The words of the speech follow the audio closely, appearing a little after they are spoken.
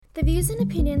The views and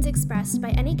opinions expressed by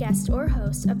any guest or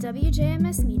host of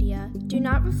WJMS Media do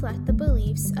not reflect the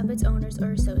beliefs of its owners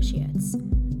or associates.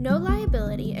 No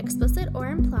liability, explicit or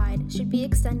implied, should be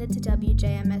extended to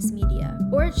WJMS Media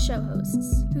or its show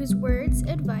hosts, whose words,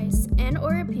 advice,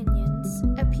 and/or opinions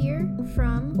appear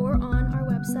from or on our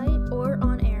website or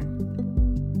on air.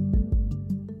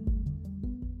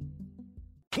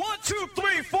 1, 2,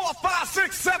 3, 4, 5,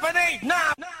 6, 7, 8, 9.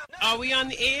 Are we on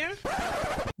the air?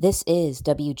 This is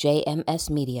WJMS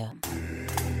Media.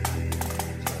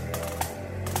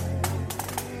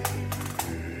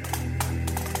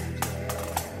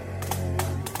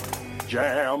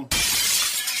 Jam.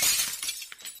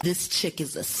 This chick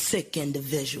is a sick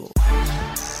individual.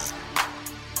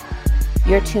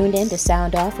 You're tuned in to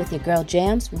SoundOff with your girl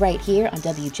Jams right here on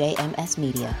WJMS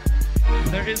Media.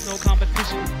 There is no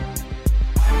competition.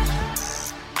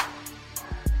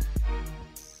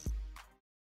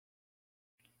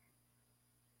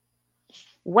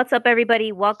 What's up,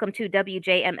 everybody? Welcome to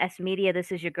WJMS Media.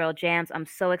 This is your girl Jams. I'm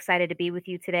so excited to be with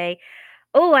you today.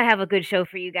 Oh, I have a good show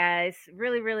for you guys.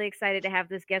 Really excited to have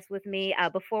this guest with me.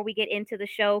 Before we get into the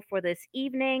show for this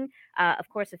evening, of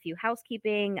course, a few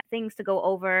housekeeping things to go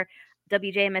over.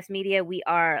 WJMS Media, we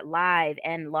are live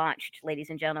and launched, ladies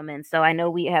and gentlemen. So I know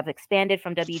we have expanded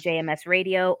from WJMS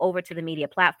Radio over to the media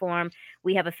platform.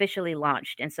 We have officially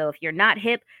launched. And so if you're not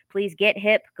hip, please get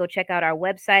hip. Go check out our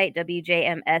website,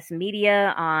 WJMS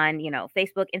Media, on,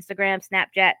 Facebook, Instagram,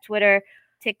 Snapchat, Twitter,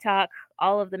 TikTok,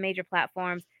 all of the major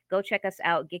platforms. Go check us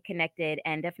out, get connected,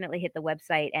 and definitely hit the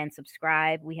website and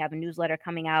subscribe. We have a newsletter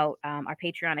coming out. Our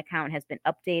Patreon account has been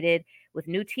updated with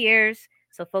new tiers.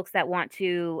 So folks that want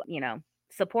to,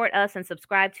 support us and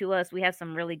subscribe to us, we have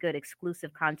some really good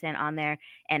exclusive content on there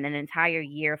and an entire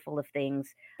year full of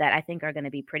things that I think are going to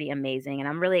be pretty amazing. And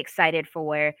I'm really excited for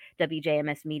where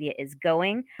WJMS Media is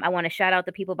going. I want to shout out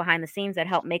the people behind the scenes that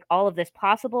help make all of this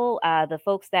possible. The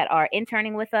folks that are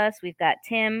interning with us. We've got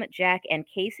Tim, Jack, and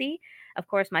Casey. Of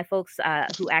course, my folks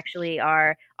who actually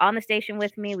are on the station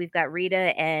with me, we've got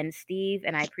Rita and Steve,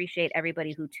 and I appreciate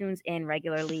everybody who tunes in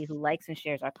regularly, who likes and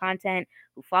shares our content,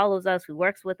 who follows us, who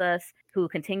works with us, who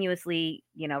continuously,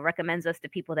 recommends us to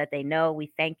people that they know.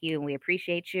 We thank you and we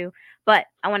appreciate you. But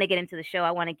I want to get into the show.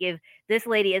 I want to give this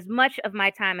lady as much of my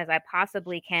time as I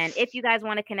possibly can. If you guys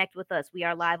want to connect with us, we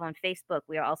are live on Facebook.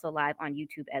 We are also live on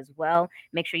YouTube as well.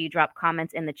 Make sure you drop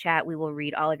comments in the chat. We will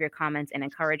read all of your comments and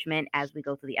encouragement as we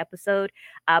go through the episode.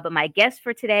 But my guest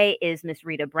for today is Miss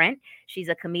Rita Brent. She's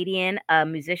a comedian, a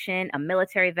musician, a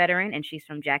military veteran, and she's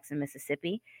from Jackson,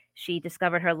 Mississippi. She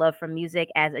discovered her love for music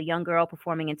as a young girl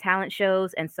performing in talent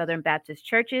shows and Southern Baptist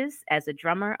churches as a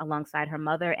drummer alongside her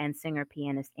mother and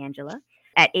singer-pianist Angela.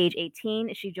 At age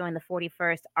 18, she joined the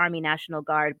 41st Army National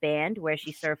Guard Band, where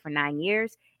she served for 9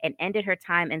 years and ended her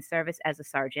time in service as a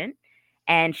sergeant.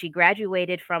 And she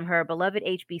graduated from her beloved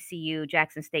HBCU,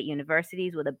 Jackson State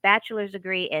Universities, with a bachelor's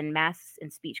degree in Mass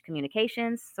and Speech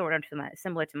Communications, sort of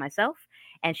similar to myself.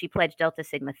 And she pledged Delta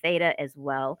Sigma Theta as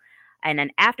well. And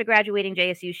then after graduating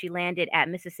JSU, she landed at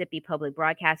Mississippi Public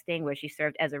Broadcasting, where she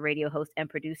served as a radio host and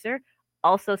producer,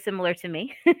 also similar to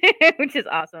me, which is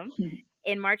awesome.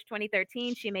 In March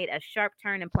 2013, she made a sharp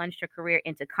turn and plunged her career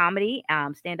into comedy,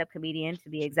 stand-up comedian to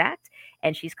be exact.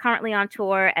 And she's currently on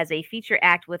tour as a feature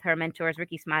act with her mentors,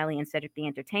 Ricky Smiley and Cedric the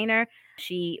Entertainer.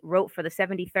 She wrote for the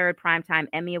 73rd Primetime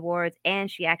Emmy Awards, and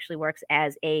she actually works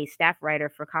as a staff writer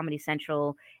for Comedy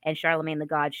Central and Charlemagne the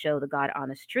God show, The God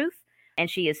Honest Truth. And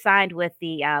she is signed with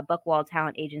the Buckwald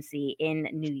Talent Agency in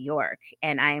New York.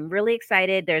 And I am really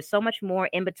excited. There's so much more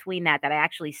in between that I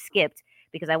actually skipped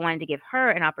because I wanted to give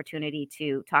her an opportunity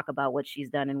to talk about what she's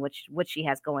done and what she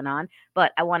has going on.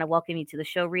 But I want to welcome you to the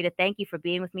show, Rita. Thank you for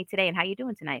being with me today. And how you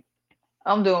doing tonight?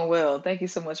 I'm doing well. Thank you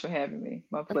so much for having me.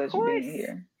 My pleasure being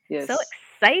here. Yes. So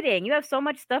exciting. You have so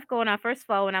much stuff going on. First of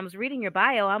all, when I was reading your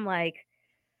bio, I'm like,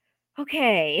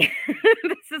 okay,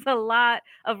 this is a lot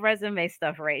of resume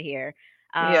stuff right here.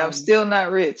 Yeah, I'm still not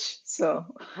rich, so.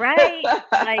 Right?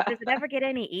 Like, does it ever get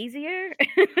any easier?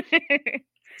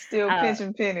 Still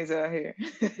pinching pennies out here.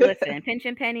 Listen,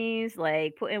 pinching pennies,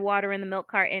 like putting water in the milk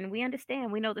carton. We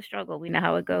understand. We know the struggle. We know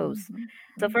how it goes. Mm-hmm.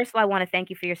 So first of all, I want to thank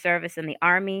you for your service in the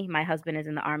Army. My husband is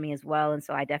in the Army as well. And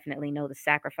so I definitely know the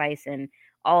sacrifice and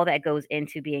all that goes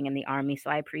into being in the Army. So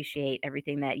I appreciate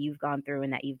everything that you've gone through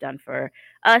and that you've done for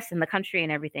us and the country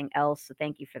and everything else. So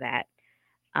thank you for that.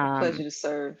 Pleasure to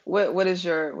serve. What does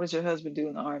your husband do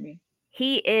in the Army?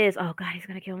 He is, oh God, he's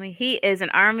going to kill me. He is an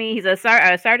Army. He's a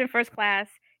sergeant first class.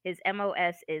 His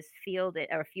MOS is fuel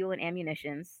and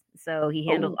ammunitions. So he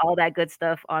handles all that good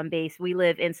stuff on base. We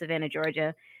live in Savannah,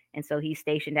 Georgia. and so he's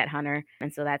stationed at Hunter,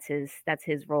 and so that's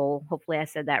his role. Hopefully, I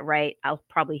said that right. I'll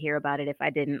probably hear about it if I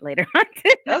didn't later on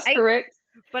That's tonight. correct.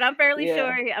 But I'm fairly Yeah.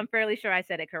 sure. I'm fairly sure I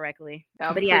said it correctly.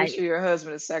 I'm But yeah, pretty sure your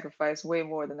husband has sacrificed way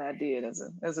more than I did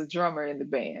as a drummer in the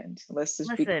band. Let's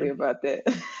just be clear listen. about that.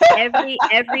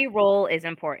 Every role is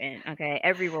important. Okay,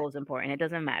 every role is important. It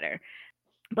doesn't matter.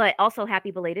 But also,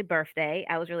 happy belated birthday.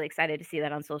 I was really excited to see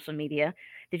that on social media.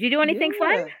 Did you do anything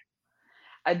fun? Yeah,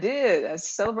 I did. I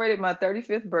celebrated my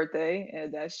 35th birthday,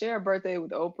 and I share a birthday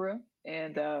with Oprah,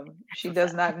 and That's she what's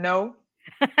does up. not know,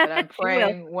 but I'm She will.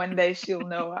 praying one day she'll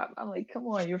know. I'm like, come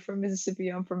on, you're from Mississippi.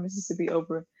 I'm from Mississippi,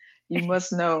 Oprah. You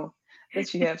must know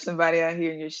that you have somebody out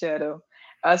here in your shadow.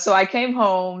 So I came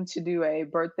home to do a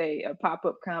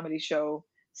pop-up comedy show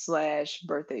slash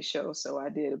birthday show. So I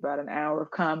did about an hour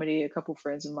of comedy. A couple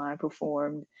friends of mine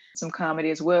performed some comedy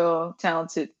as well.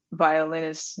 Talented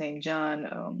violinist named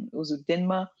John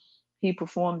Uzudinma. He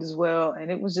performed as well, and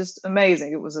it was just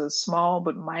amazing. It was a small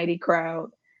but mighty crowd.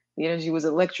 The energy was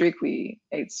electric. We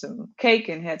ate some cake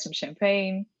and had some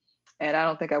champagne, and I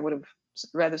don't think I would have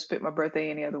rather spent my birthday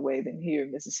any other way than here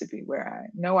in Mississippi, where I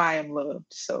know I am loved.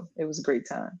 So it was a great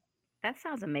time. That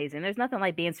sounds amazing. There's nothing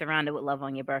like being surrounded with love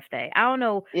on your birthday. I don't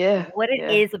know Yeah, what it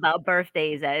yeah, is about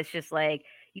birthdays that it's just like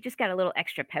you just got a little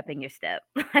extra pep in your step.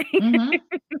 hmm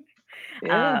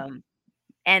yeah, um,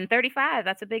 and 35,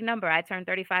 that's a big number. I turned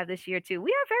 35 this year too.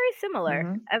 We are very similar.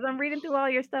 hmm As I'm reading through all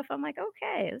your stuff, I'm like,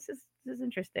 okay, this is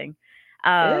interesting.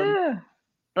 Um, yeah,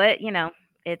 but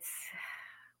it's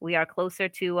we are closer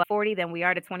to 40 than we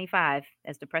are to 25,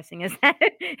 as depressing as that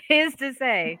is to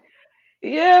say.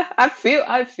 yeah. I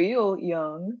feel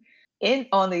young in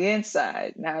on the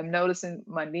inside. Now I'm noticing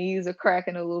my knees are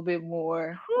cracking a little bit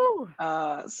more. Whew.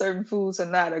 Certain foods are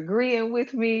not agreeing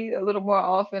with me a little more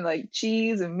often, like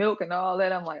cheese and milk and all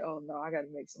that. I'm like, oh no, I got to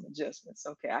make some adjustments.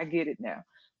 Okay, I get it now.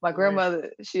 My Listen.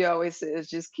 grandmother, she always says,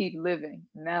 just keep living.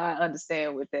 Now I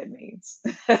understand what that means.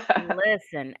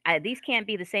 Listen, these can't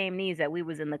be the same knees that we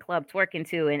was in the club twerking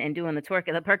to and doing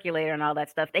the percolator and all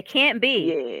that stuff. They can't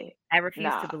be. Yeah, I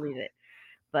refuse to nah, believe it.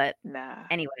 But nah.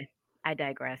 anyway, I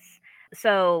digress.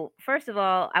 So, first of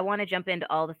all, I want to jump into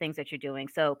all the things that you're doing.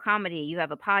 So, comedy, you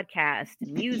have a podcast,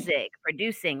 music,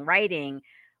 producing, writing.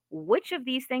 Which of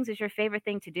these things is your favorite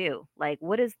thing to do? Like,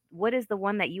 what is the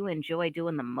one that you enjoy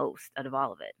doing the most out of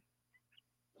all of it?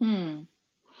 Hmm.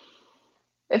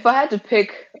 If I had to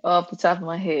pick off the top of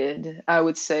my head, I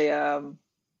would say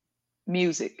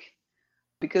music.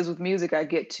 Because with music, I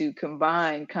get to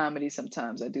combine comedy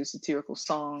sometimes. I do satirical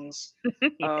songs.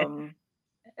 Yeah, Um,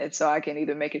 and so I can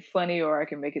either make it funny or I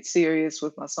can make it serious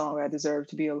with my song I Deserve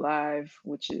to Be Alive,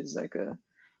 which is like a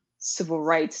civil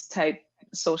rights type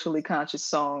socially conscious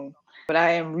song. But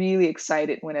I am really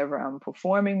excited whenever I'm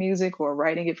performing music or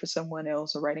writing it for someone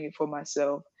else or writing it for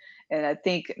myself. And I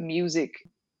think music,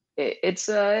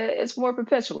 it's more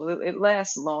perpetual. It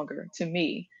lasts longer to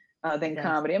me it than does.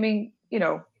 comedy. I mean,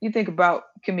 you think about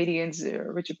comedians,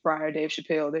 Richard Pryor, Dave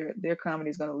Chappelle, their comedy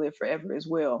is going to live forever as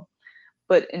well.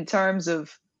 But in terms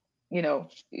of,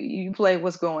 you play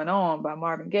What's Going On by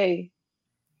Marvin Gaye,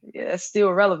 yeah, that's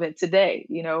still relevant today.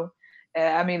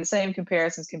 I mean, the same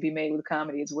comparisons can be made with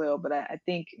comedy as well, but I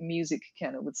think music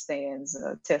kind of withstands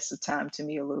a test of time to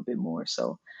me a little bit more.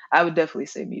 So I would definitely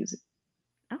say music.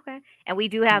 Okay. And we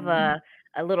do have Hmm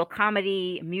a little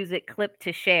comedy music clip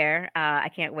to share. I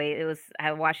can't wait.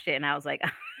 I watched it and I was like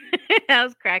I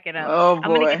was cracking up. Oh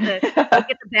I'm gonna boy. get the we'll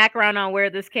get the background on where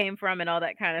this came from and all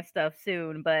that kind of stuff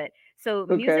soon. But so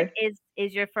music Okay.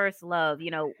 is your first love.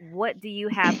 What do you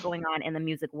have going on in the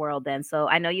music world then? So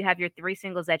I know you have your three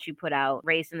singles that you put out,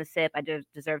 Raised in the Sip,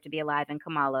 Deserve to Be Alive, and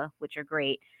Kamala, which are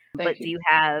great. But Thank you.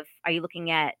 are you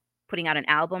looking at putting out an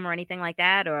album or anything like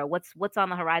that? Or what's on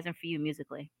the horizon for you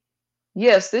musically?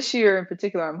 Yes, this year in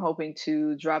particular, I'm hoping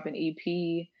to drop an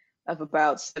EP of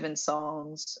about 7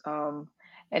 songs. And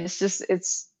it's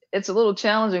a little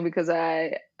challenging because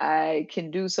I can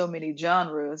do so many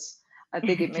genres. I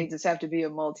think it may just have to be a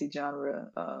multi-genre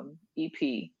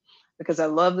EP because I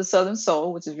love the Southern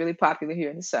Soul, which is really popular here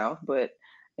in the South, but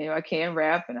I can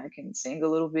rap and I can sing a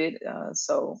little bit.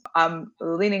 So I'm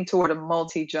leaning toward a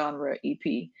multi-genre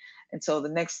EP. And so the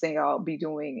next thing I'll be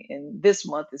doing in this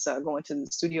month is going to the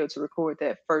studio to record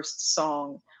that first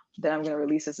song that I'm going to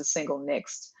release as a single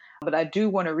next. But I do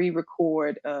want to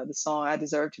re-record the song "I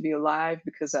Deserve to Be Alive"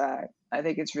 because I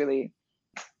think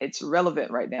it's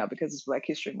relevant right now because it's Black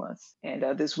History Month. And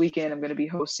this weekend I'm going to be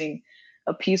hosting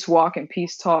a peace walk and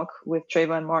peace talk with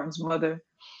Trayvon Martin's mother.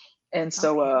 And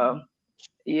so Okay.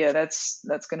 yeah, that's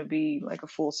going to be like a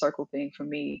full circle thing for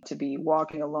me to be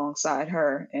walking alongside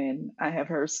her, and I have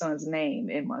her son's name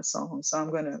in my song, so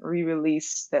I'm going to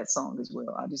re-release that song as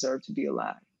well. I Deserve to Be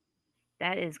Alive.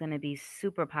 That is going to be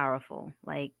super powerful.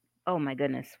 Like, oh my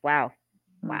goodness. Wow.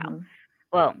 Wow. Hmm.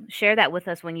 Well, share that with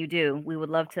us when you do. We would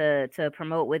love to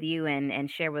promote with you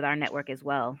and share with our network as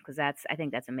well, because I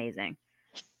think that's amazing.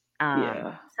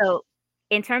 Yeah. So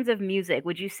in terms of music,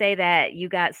 would you say that you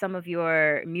got some of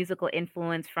your musical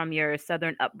influence from your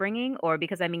Southern upbringing? Or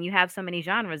because I mean, you have so many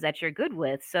genres that you're good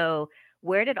with. So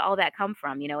where did all that come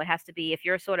from? It has to be, if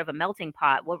you're sort of a melting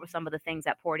pot, what were some of the things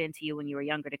that poured into you when you were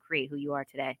younger to create who you are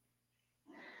today?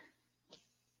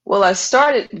 Well, I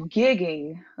started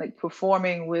gigging, like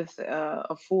performing with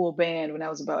a full band when I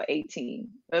was about 18.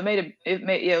 Yeah,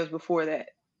 it was before that.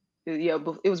 Yeah,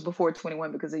 it was before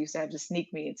 21 because they used to have to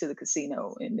sneak me into the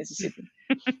casino in Mississippi,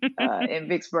 in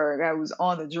Vicksburg. I was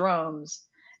on the drums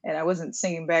and I wasn't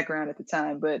singing background at the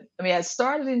time. But I mean, I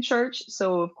started in church.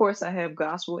 So, of course, I have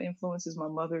gospel influences. My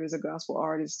mother is a gospel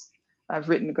artist. I've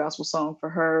written a gospel song for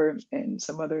her and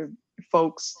some other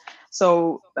folks.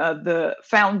 So, the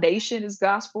foundation is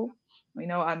gospel. I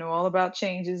know all about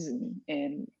changes,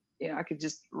 and I could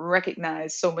just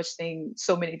recognize so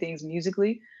many things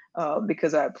musically,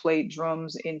 because I played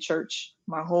drums in church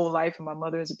my whole life, and my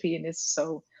mother is a pianist.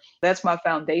 So that's my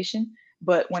foundation.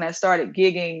 But when I started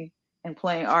gigging and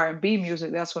playing R&B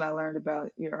music, that's when I learned about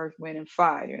your Earth, Wind, and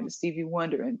Fire, and Stevie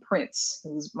Wonder and Prince,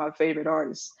 who's my favorite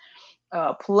artist.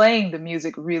 Playing the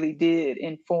music really did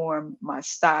inform my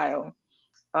style,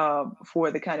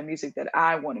 for the kind of music that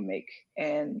I want to make.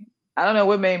 And I don't know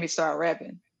what made me start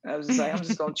rapping. I was just like, I'm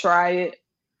just gonna try it,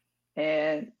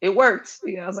 and it worked.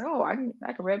 I was like, oh, I can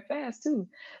rap fast too.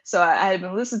 So I had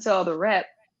been listening to all the rap,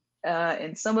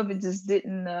 and some of it just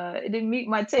didn't meet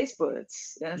my taste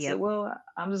buds. And I said, Yep. well,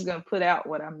 I'm just gonna put out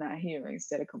what I'm not hearing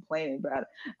instead of complaining about,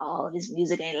 oh, this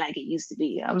music ain't like it used to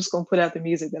be. I'm just gonna put out the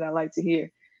music that I like to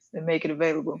hear and make it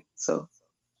available. So.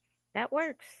 That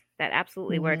works. That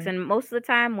absolutely works. Mhm. And most of the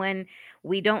time when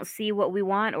we don't see what we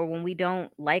want or when we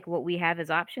don't like what we have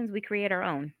as options, we create our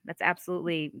own. That's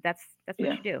what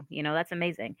Yeah. you do. That's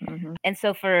amazing. Mhm. And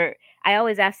so I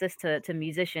always ask this to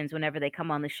musicians whenever they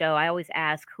come on the show. I always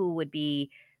ask who would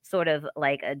be sort of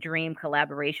like a dream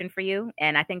collaboration for you.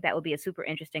 And I think that would be a super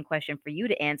interesting question for you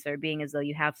to answer, being as though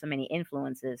you have so many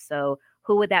influences. So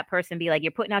who would that person be? Like,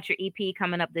 you're putting out your EP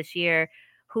coming up this year.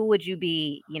 Who would you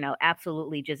be,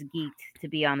 absolutely just geeked to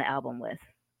be on the album with?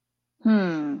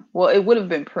 Well, it would have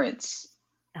been Prince.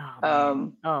 Oh man.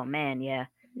 Um, Oh man, yeah.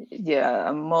 yeah,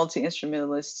 a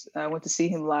multi-instrumentalist. I went to see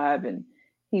him live, and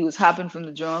he was hopping from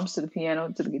the drums to the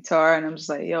piano to the guitar, and I'm just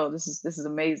like, yo, this is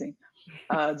amazing.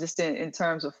 Just in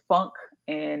terms of funk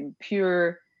and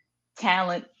pure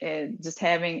talent, and just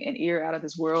having an ear out of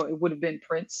this world, it would have been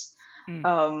Prince.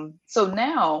 Mm. So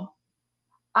now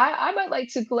I might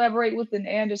like to collaborate with an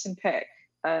Anderson .Paak.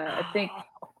 I think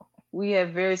we have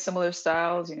very similar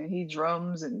styles. He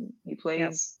drums and he Yep.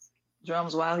 plays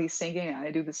drums while he's singing. I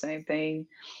do the same thing.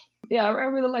 Yeah, I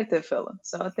really like that fella.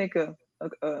 So I think a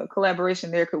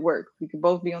collaboration there could work. We could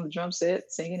both be on the drum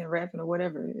set, singing and rapping or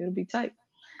whatever. It'll be tight.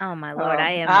 Oh my lord,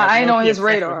 I am like I ain't low on key his obsessed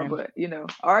with radar, him. but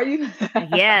are you?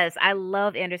 Yes, I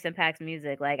love Anderson .Paak's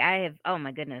music. Like I have, oh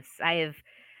my goodness,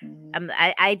 Mhm.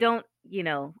 I don't,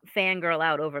 fangirl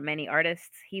out over many artists.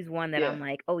 He's one that I'm Yeah,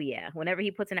 like, oh yeah. Whenever he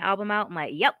puts an album out, I'm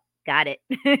like, yep, got it.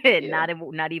 yeah.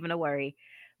 Not even a worry.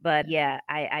 But yeah,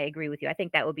 I agree with you. I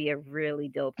think that would be a really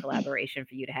dope collaboration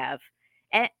for you to have.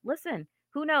 And listen,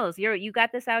 who knows? You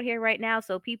got this out here right now.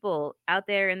 So people out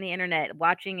there in the internet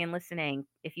watching and listening,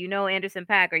 if you know Anderson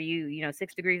 .Paak, or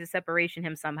 6 degrees of separation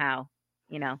him somehow,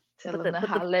 Tell put him the to put the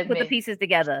holler at put the me. pieces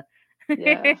together.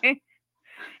 Yeah.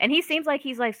 And he seems like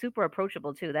he's like super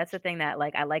approachable too. That's the thing that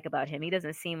like I like about him. He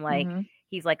doesn't seem like Hmm.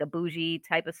 he's like a bougie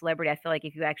type of celebrity. I feel like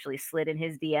if you actually slid in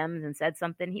his DMs and said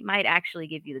something, he might actually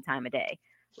give you the time of day.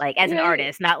 Like as an Yeah.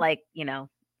 artist, not like,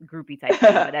 groupie type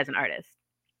thing, but as an artist.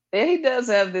 Yeah, he does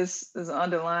have this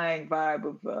underlying vibe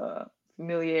of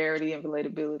familiarity and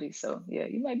relatability. So yeah,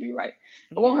 you might be right.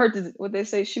 It won't Yeah. hurt to what they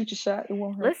say, shoot your shot. It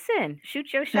won't hurt. Listen,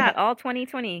 shoot your shot all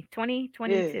 2020, Yeah,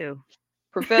 2022.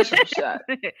 professional shot.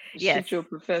 Yes. Shoot your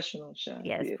professional shot.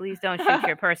 Yes, Yeah. please don't shoot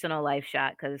your personal life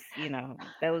shot because,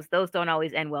 those don't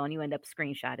always end well and you end up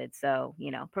screenshotted. So,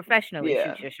 professionally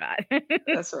Yeah, shoot your shot.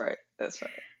 that's right. That's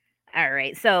right. All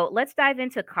right. So let's dive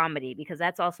into comedy because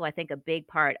that's also, I think, a big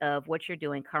part of what you're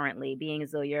doing currently, being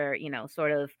as though you're,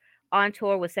 sort of on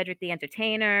tour with Cedric the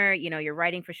Entertainer. You're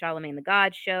writing for Charlemagne the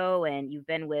God Show, and you've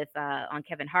been with on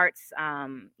Kevin Hart's,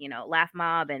 Laugh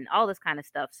Mob and all this kind of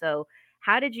stuff. So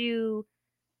how did you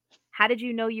how did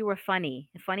you know you were funny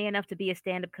enough to be a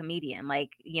stand-up comedian? Like,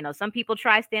 some people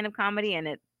try stand-up comedy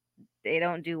and they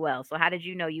don't do well. So how did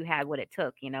you know you had what it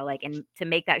took, like, and to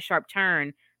make that sharp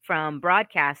turn from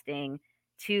broadcasting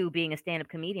to being a stand-up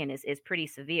comedian is pretty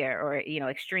severe or,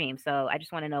 extreme. So I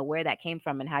just want to know where that came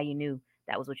from and how you knew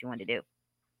that was what you wanted to do.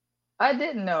 I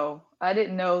didn't know. I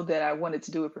didn't know that I wanted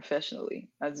to do it professionally.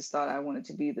 I just thought I wanted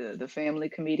to be the family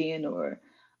comedian, or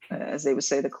as they would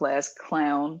say, the class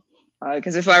clown.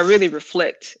 Because if I really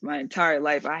reflect my entire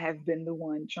life, I have been the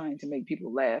one trying to make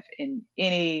people laugh in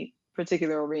any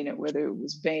particular arena, whether it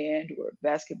was band or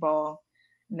basketball.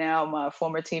 Now my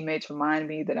former teammates remind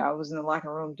me that I was in the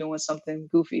locker room doing something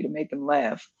goofy to make them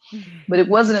laugh. But it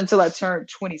wasn't until I turned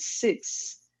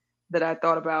 26 that I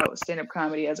thought about stand-up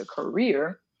comedy as a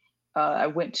career. I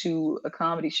went to a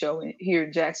comedy show here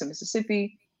in Jackson,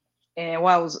 Mississippi. And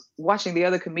while I was watching the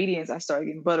other comedians, I started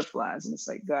getting butterflies. And it's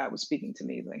like God was speaking to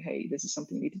me, like, hey, this is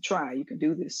something you need to try. You can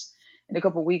do this. In a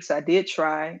couple of weeks, I did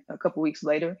try a couple of weeks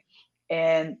later.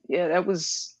 And yeah, that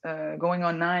was going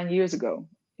on 9 years ago.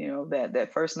 That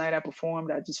first night I performed,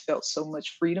 I just felt so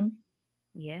much freedom.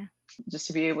 Yeah. Just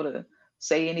to be able to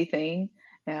say anything,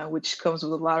 which comes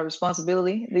with a lot of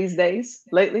responsibility these days,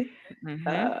 lately.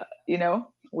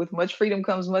 With much freedom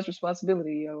comes much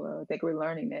responsibility. I think we're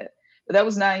learning that. But that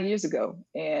was 9 years ago,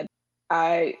 and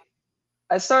I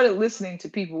started listening to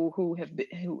people who have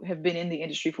been in the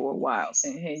industry for a while,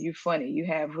 saying, "Hey, you're funny. You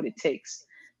have what it takes."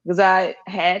 Because I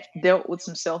had dealt with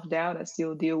some self-doubt. I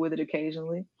still deal with it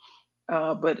occasionally.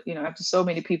 But after so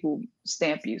many people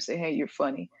stamp you, say, "Hey, you're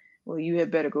funny," well, you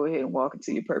had better go ahead and walk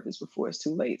into your purpose before it's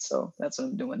too late. So that's what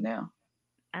I'm doing now.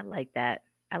 I like that.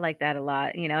 I like that a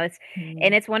lot. And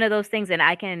Mhm. it's one of those things, and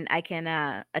I can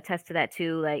attest to that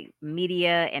too. Like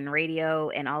media and radio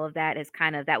and all of that is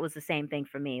that was the same thing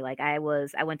for me. Like I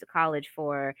went to college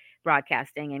for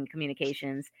broadcasting and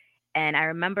communications, and I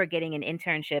remember getting an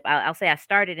internship. I'll say I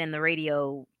started in the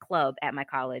radio club at my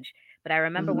college, but I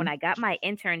remember when Mhm. I got my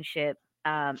internship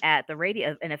at the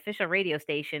radio, an official radio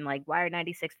station like Wire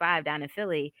 96.5 down in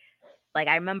Philly. Like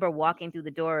I remember walking through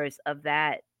the doors of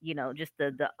that, just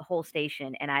the whole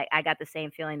station, and I got the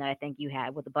same feeling that I think you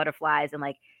had with the butterflies, and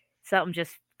like something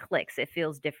just clicks. It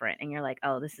feels different, and you're like,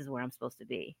 oh, this is where I'm supposed to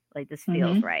be. Like this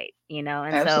feels Mhm. right. And so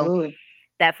Absolutely.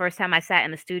 that first time I sat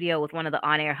in the studio with one of the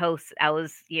on-air hosts, I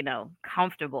was,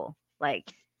 comfortable, like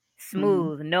Mhm.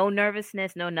 smooth, no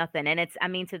nervousness, no nothing. And I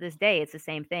mean, to this day, it's the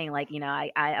same thing. Like,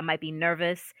 I might be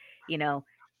nervous, you know,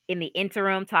 in the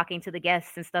interim, talking to the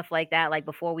guests and stuff like that, like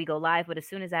before we go live. But as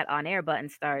soon as that on-air button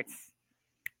starts,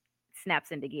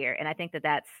 snaps into gear. And I think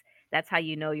that's how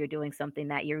you're doing something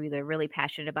that you're either really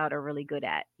passionate about or really good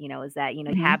at. Is that you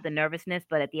have Mhm. the nervousness,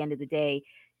 but at the end of the day,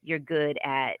 you're good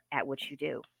at what you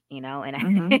do. And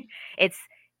Mhm. it's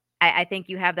I think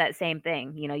you have that same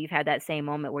thing. You've had that same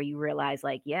moment where you realize,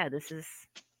 like, yeah, this is.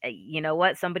 You know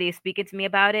what? Somebody is speaking to me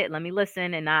about it. Let me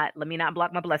listen and let me not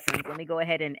block my blessings. Let me go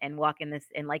ahead and walk in this.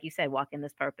 And like you said, walk in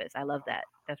this purpose. I love that.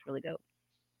 That's really dope.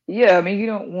 Yeah, I mean, you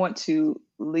don't want to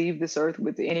leave this earth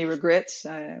with any regrets.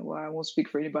 Well, I won't speak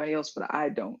for anybody else, but I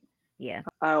don't. Yeah.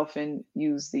 I often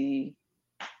use the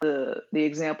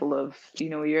example of,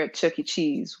 you're at Chuck E.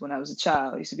 Cheese. When I was a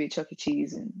child, I used to be at Chuck E.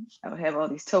 Cheese, and I would have all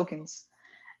these tokens,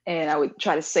 and I would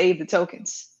try to save the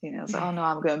tokens. So, oh no,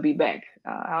 I'm going to be back.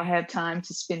 I'll have time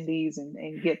to spend these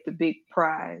and get the big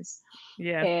prize.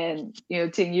 Yeah. And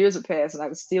 10 years have passed, and I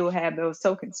would still have those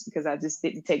tokens because I just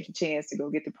didn't take the chance to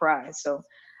go get the prize. So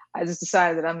I just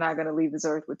decided that I'm not going to leave this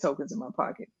earth with tokens in my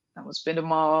pocket. I'm going to spend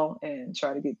them all and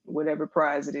try to get whatever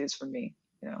prize it is for me.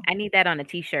 I need that on a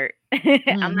t-shirt.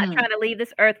 I'm not Hmm. trying to leave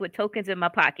this earth with tokens in my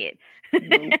pocket.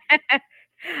 Nope.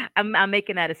 I'm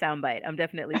making that a soundbite. I'm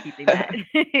definitely keeping that.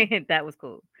 That was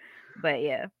cool. But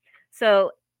yeah.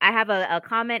 So I have a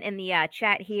comment in the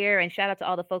chat here, and shout out to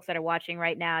all the folks that are watching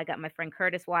right now. I got my friend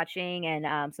Curtis watching,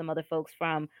 and some other folks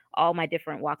from all my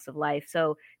different walks of life.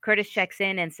 So Curtis checks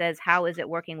in and says, "How is it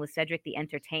working with Cedric the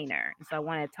Entertainer?" And so I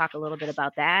want to talk a little bit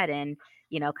about that, and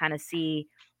kind of see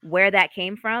where that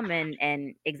came from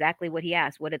and exactly what he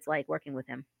asked, what it's like working with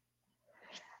him.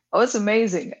 Oh, it's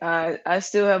amazing. I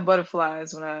still have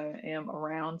butterflies when I am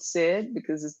around Sid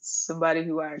because it's somebody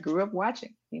who I grew up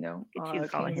watching, Look at you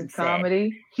calling Kings him of said.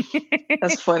 Comedy.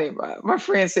 That's funny. My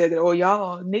friend said that, oh, y'all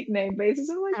on nickname basis.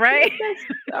 I'm like, yeah, Right? that's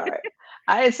all right.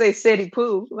 I didn't say Seti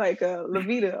Pooh like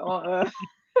Levita on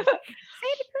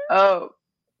Sadie oh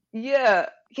yeah.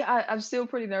 Yeah, I'm still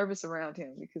pretty nervous around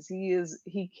him because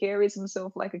he carries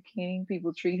himself like a king.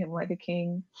 People treat him like a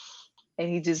king, and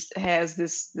he just has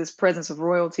this presence of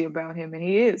royalty about him, and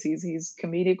he's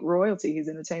comedic royalty. He's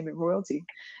entertainment royalty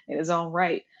in his own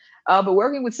right. But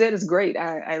working with Sid is great.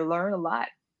 I learn a lot.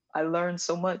 I learned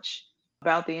so much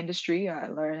about the industry. I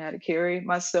learned how to carry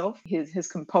myself. His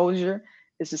composure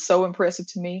is just so impressive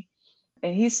to me.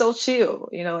 And he's so chill,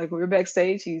 like we were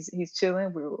backstage, he's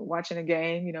chilling. We were watching a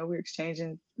game, we were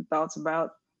exchanging thoughts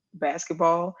about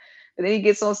basketball. But then he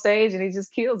gets on stage and he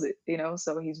just kills it.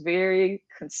 So he's very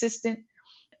consistent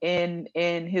in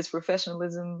his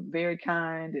professionalism, very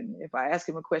kind. And if I ask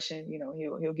him a question,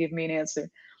 he'll give me an answer.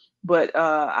 But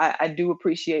I do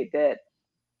appreciate that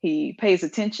he pays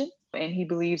attention and he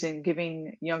believes in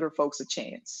giving younger folks a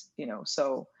chance.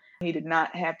 So he did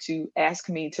not have to ask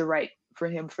me to write for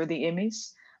him for the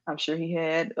Emmys. I'm sure he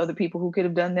had other people who could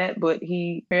have done that, but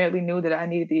he apparently knew that I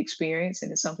needed the experience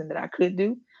and it's something that I could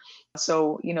do.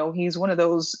 So, he's one of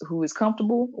those who is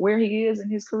comfortable where he is in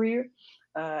his career,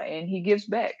 and he gives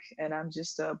back. And I'm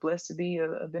just blessed to be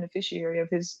a beneficiary of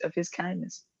his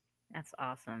kindness. That's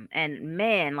awesome. And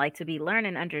man, like to be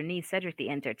learning underneath Cedric the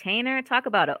Entertainer, talk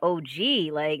about an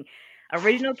OG, like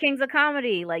original Kings of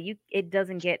Comedy. Like it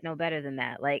doesn't get no better than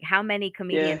that. Like how many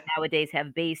comedians nowadays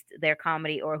have based their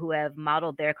comedy or who have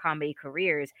modeled their comedy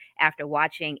careers after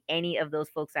watching any of those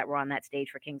folks that were on that stage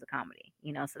for Kings of Comedy?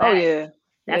 So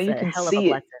that's you a can hell of a see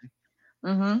blessing. it.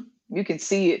 Mm-hmm. You can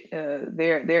see it.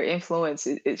 Their influence,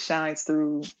 it shines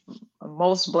through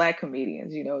most Black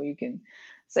comedians. You can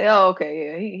say, oh, okay,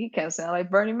 yeah, he kind of sounds like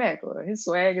Bernie Mac, or his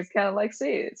swag is kind of like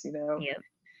Sid's.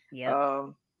 Yep.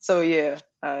 So yeah,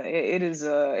 it is.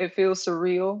 It feels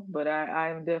surreal, but I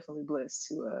am definitely blessed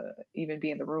to even be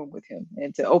in the room with him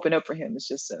and to open up for him. It's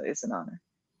just it's an honor.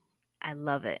 I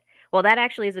love it. Well, that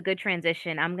actually is a good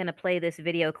transition. I'm going to play this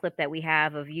video clip that we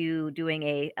have of you doing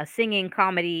a singing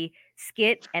comedy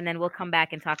skit, and then we'll come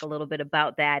back and talk a little bit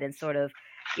about that and sort of,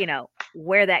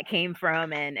 where that came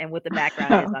from and what the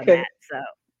background is on that. So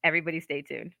everybody stay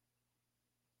tuned.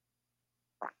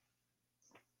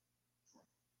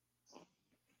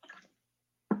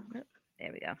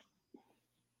 There we go.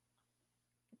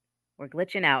 We're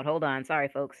glitching out. Hold on. Sorry,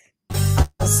 folks.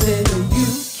 I said you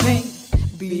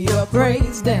can't be a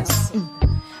praise dancer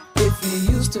if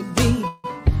you used to be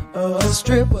a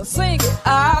stripper. Sing it.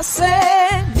 I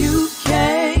said you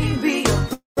can't be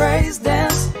a praise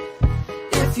dancer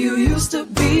if you used to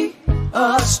be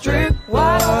a stripper.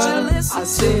 Why don't you listen? I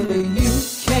said you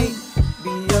can't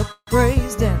be a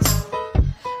praise dancer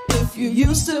if you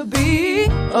used to be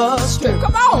a stripper.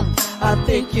 Come on. I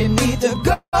think you need to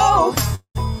go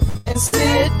and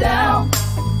sit down,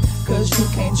 'cause you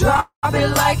can't drop it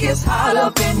like it's hot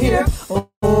up in here.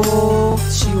 Oh,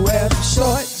 she wears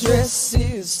short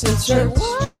dresses to church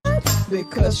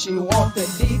because she want the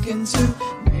deacon to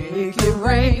make it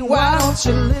rain. Why don't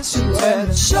you listen? She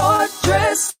wears short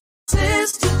dresses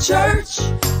to church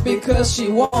because she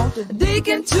want the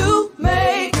deacon to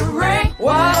make it rain.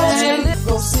 Why don't you listen?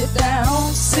 Go sit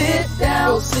down, sit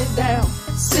down, go sit down,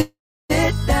 sit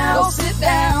down, go sit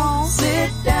down,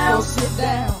 sit down, go sit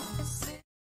down.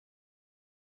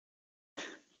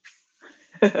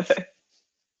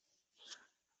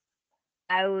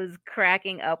 I was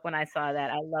cracking up when I saw that.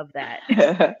 I love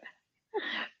that.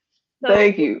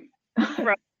 Thank you.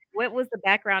 What was the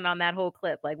background on that whole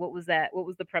clip? Like, what was that? What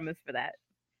was the premise for that?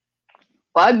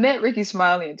 Well, I met Ricky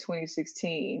Smiley in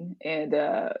 2016, and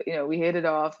we hit it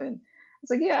off, and I was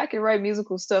like, yeah, I can write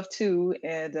musical stuff too.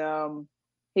 And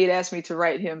he had asked me to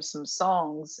write him some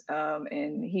songs,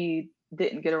 and he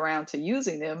didn't get around to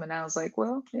using them. And I was like,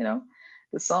 well,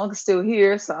 the song is still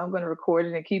here, so I'm going to record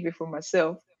it and keep it for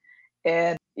myself.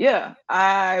 And yeah,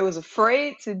 I was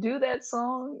afraid to do that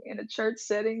song in a church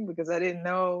setting because I didn't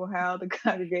know how the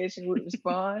congregation would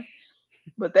respond,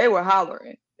 but they were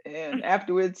hollering. And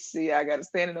afterwards, I got a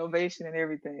standing ovation and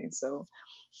everything. So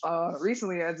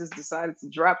recently, I just decided to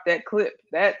drop that clip.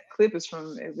 That clip is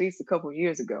from at least a couple of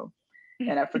years ago.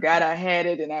 And I forgot I had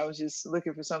it, and I was just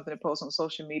looking for something to post on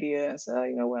social media. And so,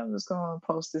 you know what, I'm just going to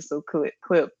post this little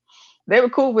clip. They were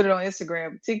cool with it on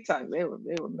Instagram, but TikTok, they were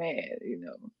mad,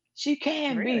 She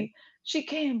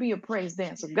can be a praise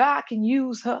dancer. God can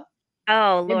use her.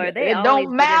 Oh Lord, it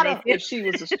don't matter if she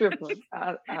was a stripper.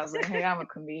 I was like, hey, I'm a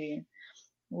comedian.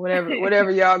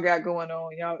 Whatever y'all got going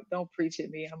on, y'all don't preach at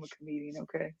me. I'm a comedian,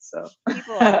 okay? So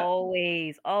people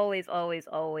always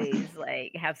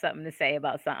like have something to say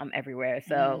about something everywhere.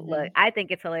 So look, I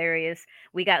think it's hilarious.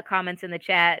 We got comments in the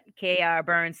chat. KR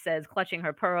Burns says clutching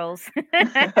her pearls.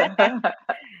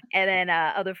 And then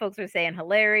other folks are saying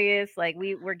hilarious. Like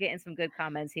we're getting some good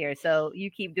comments here. So you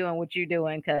keep doing what you're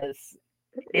doing, because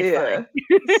It's Yeah. fine.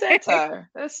 Satire.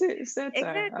 That's it. It's satire.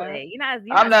 Exactly. You're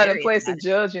I'm not not in serious place to about it.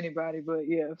 judge anybody, but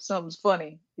yeah, if something's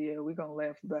funny, yeah, we're gonna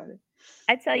laugh about it.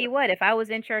 I tell Yeah. you what, if I was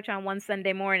in church on one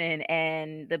Sunday morning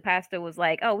and the pastor was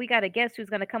like, "Oh, we got a guest who's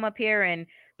going to come up here and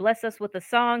bless us with a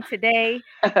song today,"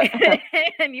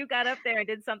 and you got up there and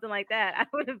did something like that, I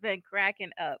would have been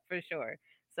cracking up for sure.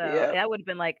 So Yeah. that would have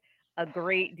been like a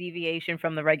great deviation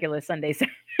from the regular Sunday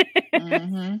service.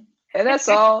 Hmm. And that's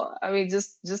all. I mean,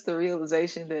 just the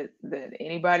realization that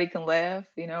anybody can laugh.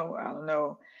 I don't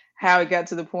know how it got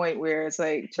to the point where it's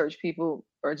like church people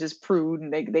are just prude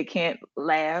and they can't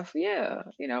laugh. Yeah,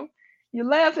 you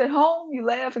laugh at home, you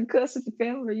laugh and cuss at the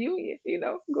family reunion.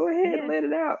 Go ahead and Yeah, let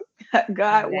it out.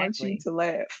 God wants you exactly. to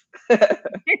laugh.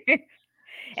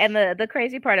 And the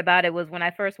crazy part about it was when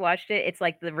I first watched it, it's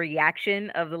like the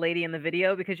reaction of the lady in the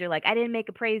video because you're like, I didn't make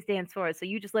a praise dance for it, so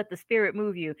you just let the spirit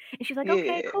move you. And she's like,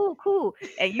 okay, Yeah. cool, cool.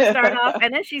 And you start off,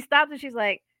 and then she stops and she's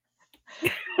like,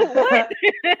 what?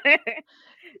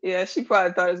 Yeah, she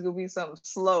probably thought it was gonna be something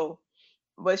slow,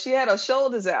 but she had her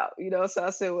shoulders out. So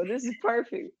I said, well, this is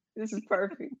perfect. This is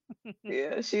perfect.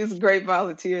 Yeah, she's a great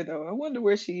volunteer though. I wonder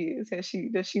where she is.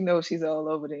 Does she know she's all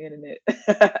over the internet?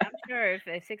 I'm sure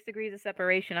if 6 degrees of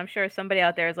separation, I'm sure somebody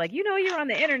out there is like, you're on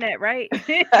the internet, right?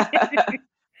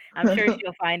 I'm sure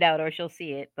she'll find out or she'll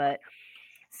see it. But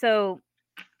so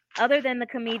other than the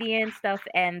comedian stuff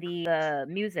and the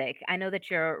music, I know that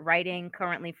you're writing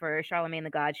currently for Charlemagne the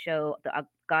God show, the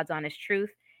God's Honest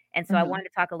Truth. And so I Mhm. wanted to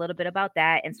talk a little bit about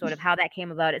that and sort of how that came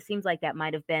about. It seems like that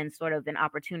might have been sort of an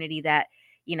opportunity that,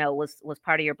 was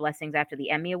part of your blessings after the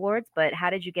Emmy Awards. But how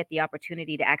did you get the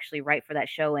opportunity to actually write for that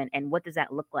show and what does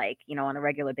that look like, on a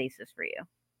regular basis for you?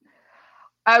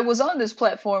 I was on this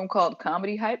platform called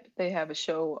Comedy Hype. They have a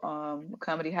show,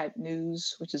 Comedy Hype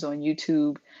News, which is on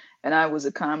YouTube, and I was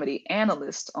a comedy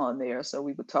analyst on there. So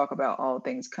we would talk about all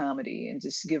things comedy and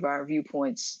just give our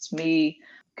viewpoints. It's me,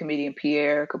 comedian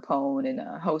Pierre Capone, and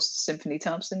host Symphony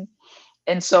Thompson.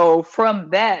 And so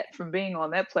from being on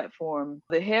that platform,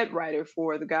 the head writer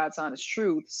for The God's Honest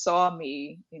Truth saw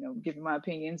me, giving my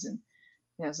opinions.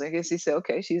 And so I guess he said,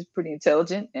 okay, she's pretty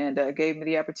intelligent, and gave me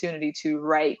the opportunity to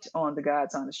write on The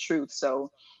God's Honest Truth. So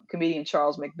comedian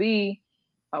Charles McBee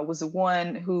was the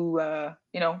one who,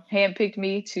 handpicked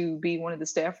me to be one of the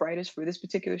staff writers for this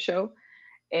particular show.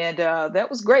 And that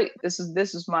was great. This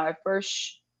is my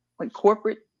first like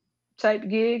corporate type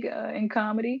gig in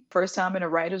comedy. First time in a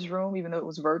writer's room, even though it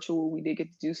was virtual. We did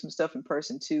get to do some stuff in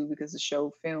person too because the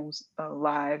show films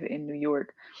live in New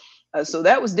York. So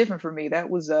that was different for me. That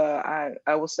was I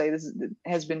will say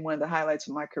has been one of the highlights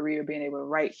of my career, being able to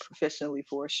write professionally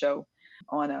for a show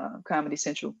on Comedy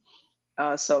Central.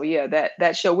 So yeah,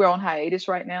 that show, we're on hiatus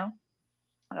right now.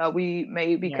 We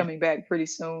may be Yeah. coming back pretty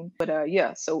soon, but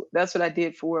yeah. So that's what I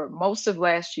did for most of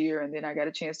last year, and then I got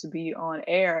a chance to be on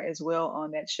air as well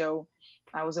on that show.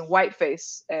 I was in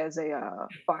whiteface as a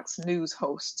Fox News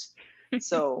host,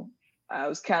 so I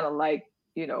was kind of like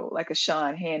like a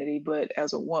Sean Hannity, but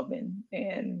as a woman,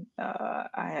 and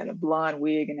I had a blonde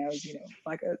wig, and I was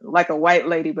like a white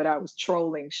lady, but I was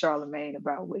trolling Charlemagne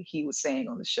about what he was saying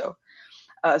on the show.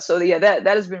 So yeah, that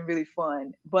has been really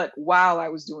fun. But while I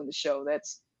was doing the show,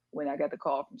 that's when I got the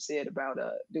call from Sid about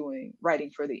doing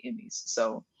writing for the Emmys.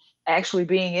 So actually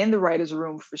being in the writers'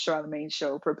 room for Charlemagne's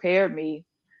show prepared me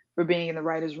for being in the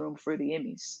writers' room for the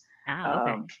Emmys. Ah,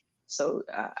 okay. So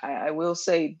I will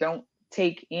say, don't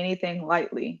take anything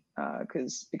lightly,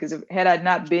 because had I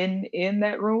not been in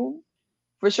that room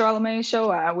for Charlemagne's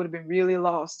show, I would have been really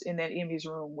lost in that Emmys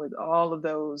room with all of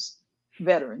those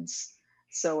veterans.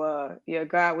 So yeah,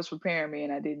 God was preparing me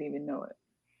and I didn't even know it.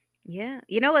 Yeah.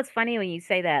 You know what's funny when you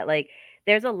say that? Like,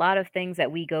 there's a lot of things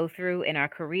that we go through in our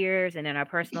careers and in our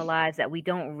personal lives that we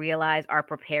don't realize are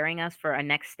preparing us for a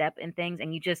next step in things.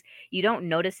 And you don't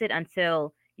notice it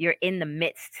until you're in the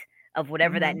midst of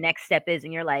whatever that Hmm. next step is.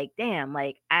 And you're like, damn,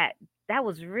 that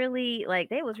was really like,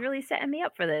 they was really setting me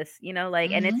up for this,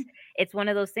 like, and Hmm. it's one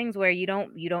of those things where you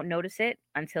don't notice it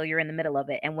until you're in the middle of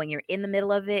it. And when you're in the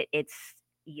middle of it, it's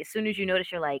as soon as you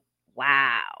notice, you're like,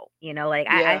 wow, like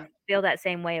I Yeah, feel that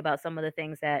same way about some of the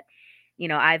things that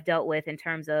I've dealt with in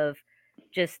terms of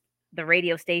just the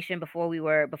radio station before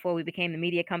we became the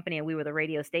media company and we were the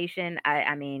radio station.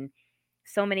 I mean,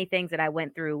 so many things that I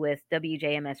went through with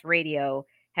WJMS radio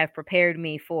have prepared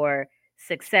me for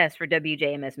success for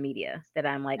WJMS media, that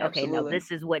I'm like, okay, no, absolutely.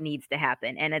 this is what needs to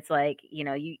happen. And it's like,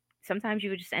 you sometimes you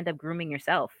would just end up grooming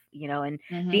yourself, and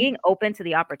Hmm. being open to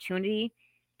the opportunity,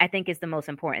 I think, is the most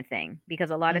important thing, because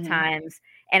a lot of Hmm. times,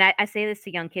 and I say this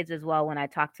to young kids as well when I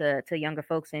talk to younger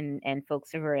folks and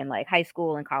folks who are in like high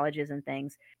school and colleges and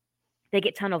things, they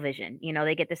get tunnel vision.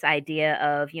 They get this idea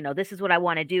of, this is what I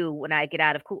want to do when I get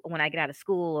out of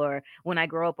school or when I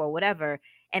grow up or whatever.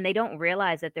 And they don't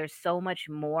realize that there's so much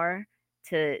more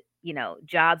to,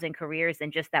 jobs and careers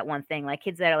than just that one thing. Like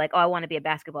kids that are like, oh, I want to be a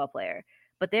basketball player.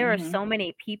 But there are so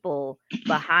many people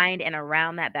behind and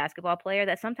around that basketball player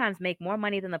that sometimes make more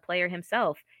money than the player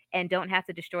himself and don't have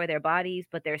to destroy their bodies,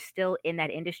 but they're still in that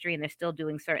industry and they're still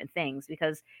doing certain things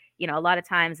because, a lot of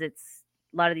times a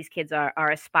lot of these kids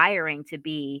are aspiring to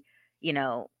be,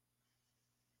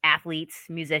 athletes,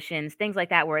 musicians, things like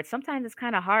that, where it's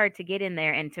kind of hard to get in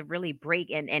there and to really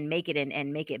break and make it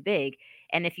and make it big.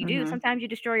 And if you do, sometimes you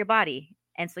destroy your body.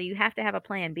 And so you have to have a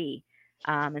plan B.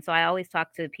 And so I always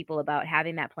talk to people about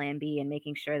having that plan B and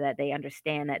making sure that they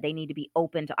understand that they need to be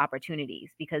open to opportunities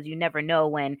because you never know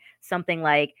when something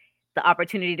like the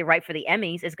opportunity to write for the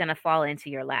Emmys is going to fall into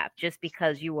your lap just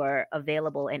because you were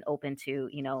available and open to,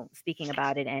 speaking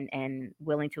about it and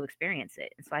willing to experience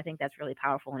it. And so I think that's really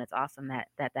powerful and it's awesome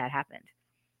that happened.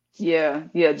 Yeah.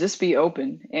 Just be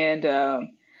open. And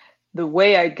the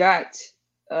way I got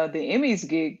the Emmys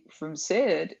gig from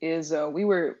SAID is we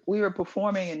were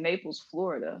performing in Naples,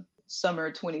 Florida,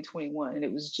 summer 2021, and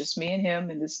it was just me and him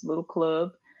in this little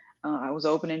club. I was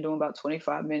opening, doing about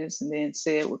 25 minutes, and then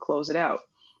SAID would close it out.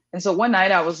 And so one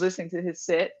night I was listening to his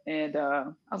set, and I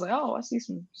was like, oh, I see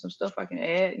some stuff I can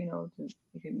add, to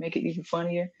you can make it even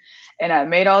funnier. And I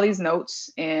made all these notes,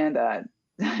 and I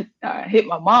hit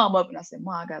my mom up, and I said,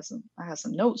 Mom, I got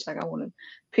some notes, like I want to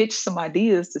pitch some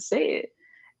ideas to SAID.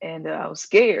 And I was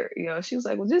scared, she was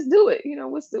like, well, just do it.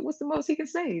 What's the most he can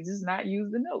say? Just not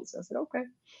use the notes. I said, okay.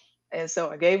 And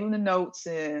so I gave him the notes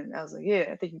and I was like, yeah,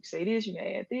 I think you can say this, you can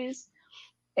add this.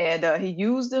 And he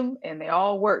used them and they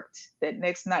all worked that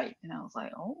next night. And I was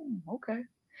like, oh, okay.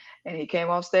 And he came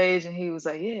off stage and he was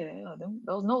like, yeah,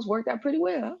 those notes worked out pretty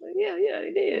well. I was like, yeah,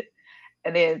 they did.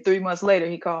 And then 3 months later,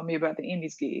 he called me about the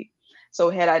Emmys gig.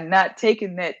 So had I not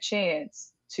taken that chance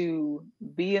to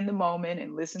be in the moment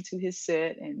and listen to his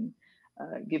set and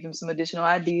give him some additional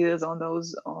ideas on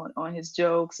those on his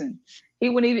jokes, and he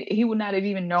would not have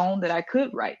even known that I could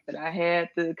write, that I had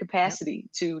the capacity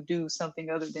to do something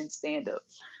other than stand up.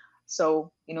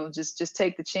 So just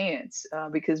take the chance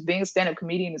because being a stand-up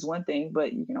comedian is one thing,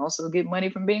 but you can also get money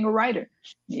from being a writer.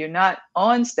 You're not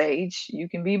on stage, you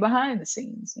can be behind the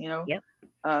scenes. Yep.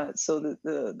 So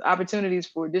the opportunities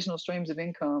for additional streams of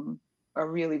income are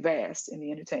really vast in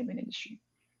the entertainment industry.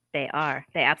 They are.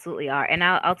 They absolutely are. And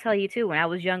I'll tell you too, when I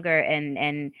was younger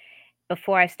and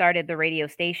before I started the radio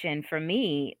station, for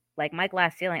me, like my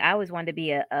glass ceiling, I always wanted to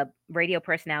be a radio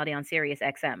personality on Sirius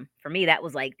XM. For me, that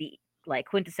was like the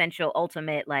quintessential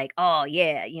ultimate, like, oh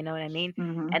yeah, you know what I mean?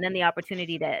 And then the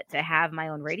opportunity to have my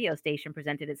own radio station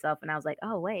presented itself. And I was like,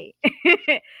 oh wait,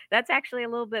 that's actually a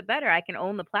little bit better. I can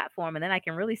own the platform and then I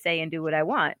can really say and do what I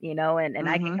want, and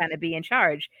I can kind of be in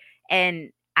charge. And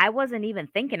I wasn't even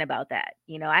thinking about that.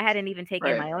 I hadn't even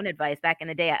taken my own advice back in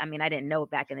the day. I mean, I didn't know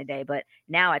it back in the day, but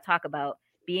now I talk about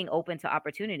being open to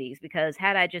opportunities because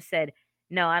had I just said,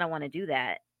 no, I don't want to do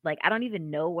that, like, I don't even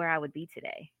know where I would be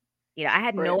today. I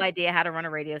had no idea how to run a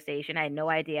radio station. I had no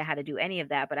idea how to do any of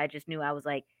that, but I just knew I was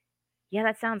like, yeah,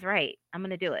 that sounds right. I'm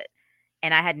going to do it.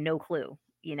 And I had no clue,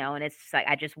 and it's just like,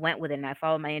 I just went with it and I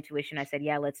followed my intuition. I said,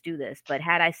 yeah, let's do this. But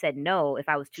had I said no, if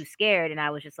I was too scared and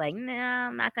I was just like, nah,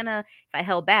 I'm not gonna, if I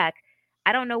held back,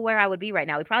 I don't know where I would be right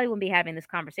now. We probably wouldn't be having this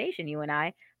conversation, you and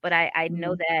I, but I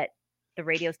know that the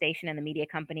radio station and the media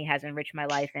company has enriched my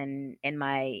life and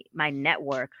my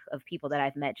network of people that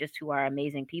I've met just who are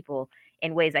amazing people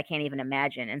in ways I can't even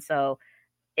imagine. And so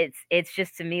it's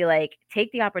just, to me, like,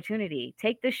 take the opportunity,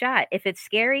 take the shot. If it's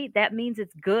scary, that means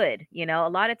it's good. A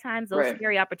lot of times those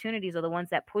scary opportunities are the ones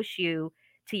that push you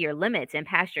to your limits and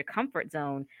past your comfort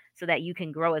zone so that you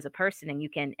can grow as a person and you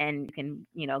can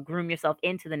groom yourself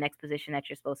into the next position that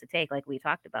you're supposed to take, like we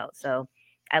talked about. So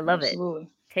I love it.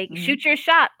 Shoot your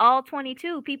shot, all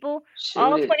 22 people,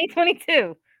 all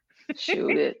 2022.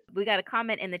 Shoot it. We got a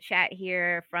comment in the chat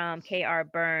here from KR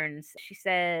Burns. She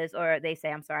says, or they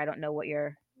say, I'm sorry, I don't know what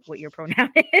your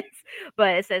pronoun is,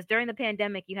 but it says, during the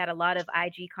pandemic, you had a lot of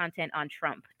IG content on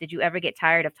Trump. Did you ever get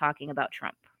tired of talking about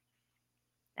Trump?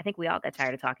 I think we all got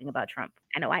tired of talking about Trump.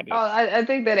 I know I did. Oh, I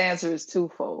think that answer is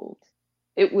twofold.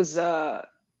 It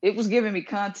was giving me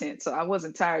content, so I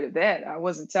wasn't tired of that. I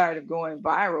wasn't tired of going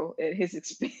viral at his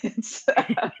expense.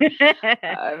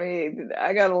 I mean,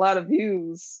 I got a lot of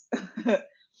views,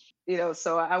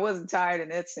 so I wasn't tired in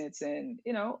that sense. And,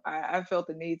 I felt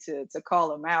the need to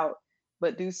call him out,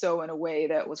 but do so in a way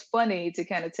that was funny to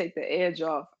kind of take the edge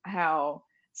off how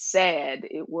sad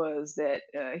it was that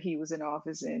he was in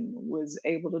office and was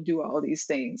able to do all these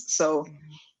things. So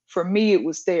for me, it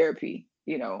was therapy.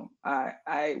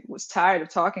 I was tired of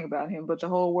talking about him, but the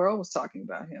whole world was talking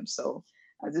about him. So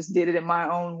I just did it in my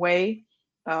own way,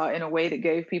 in a way that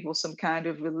gave people some kind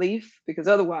of relief, because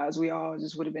otherwise we all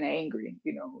just would have been angry,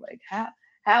 like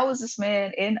how is this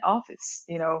man in office?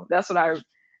 That's what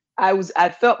I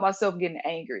felt myself getting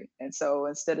angry. And so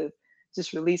instead of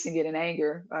just releasing it in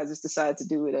anger, I just decided to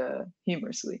do it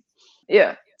humorously.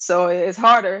 Yeah. So it's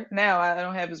harder now. I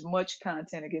don't have as much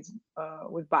content against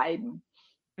with Biden.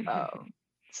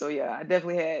 So yeah, I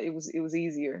definitely had it was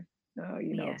easier,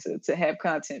 Yeah. to have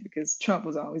content, because Trump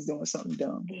was always doing something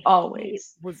dumb. He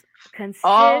Always. was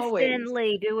Always.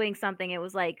 consistently doing something. It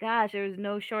was like, gosh, there was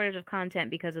no shortage of content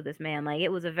because of this man. Like,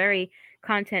 it was a very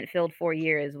content-filled 4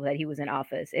 years that he was in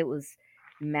office. It was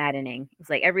maddening. It was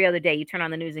like every other day you turn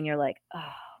on the news and you're like, oh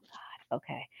God,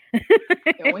 okay.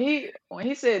 And when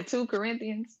he said 2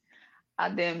 Corinthians, I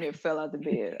damn near fell out the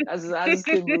bed. I just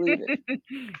couldn't believe it.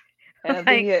 And I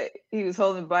think he was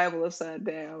holding the Bible upside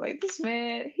down. Like, this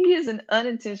man, he is an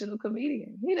unintentional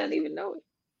comedian. He doesn't even know it,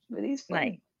 but he's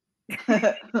funny.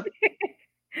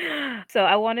 So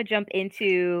I want to jump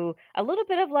into a little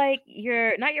bit of like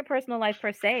not your personal life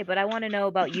per se, but I want to know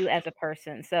about you as a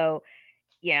person. So,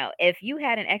 if you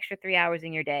had an extra 3 hours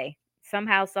in your day,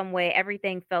 somehow, some way,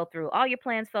 everything fell through, all your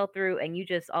plans fell through, and you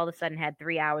just all of a sudden had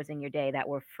 3 hours in your day that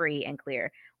were free and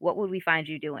clear, what would we find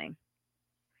you doing?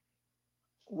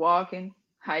 Walking,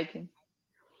 hiking.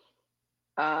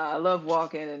 I love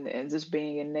walking and just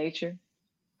being in nature.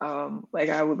 Like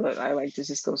I like to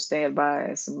just go stand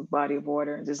by some body of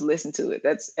water and just listen to it.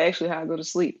 That's actually how I go to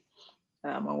sleep.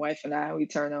 My wife and I, we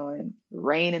turn on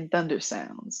rain and thunder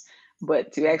sounds.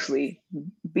 But to actually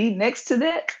be next to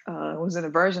that, I was in the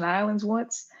Virgin Islands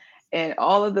once, and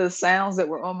all of the sounds that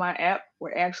were on my app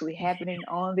were actually happening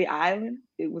on the island.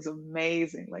 It was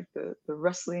amazing, like the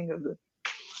rustling of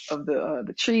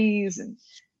the trees, and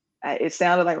it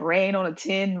sounded like rain on a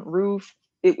tin roof.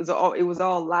 It was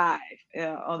all live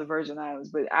on the Virgin Islands.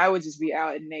 But I would just be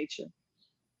out in nature,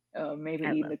 maybe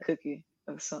eating a cookie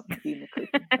or something. Eating a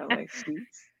cookie. I like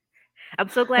sweets. I'm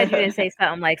so glad you didn't say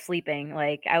something like sleeping.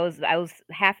 Like I was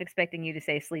half expecting you to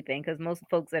say sleeping, because most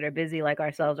folks that are busy like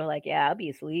ourselves are like, yeah, I'll be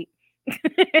asleep.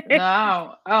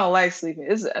 No, I don't like sleeping.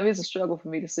 It's a struggle for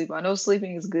me to sleep. I know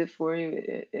sleeping is good for you.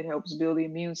 It helps build the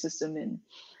immune system and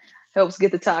helps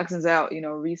get the toxins out,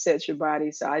 resets your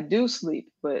body. So I do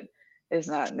sleep, but it's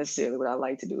not necessarily what I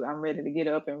like to do. I'm ready to get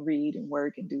up and read and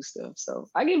work and do stuff. So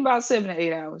I get about 7 to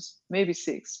 8 hours, maybe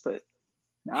 6, but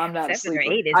no, I'm not 7 a sleeper.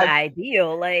 or 8 is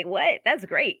ideal. Like, what? That's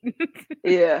great.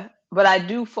 Yeah, but I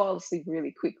do fall asleep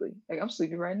really quickly. Like, I'm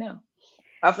sleeping right now.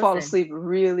 I fall asleep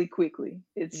really quickly.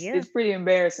 It's pretty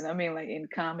embarrassing. I mean, like in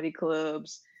comedy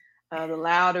clubs, the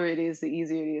louder it is, the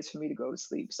easier it is for me to go to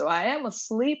sleep. So I am a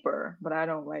sleeper, but I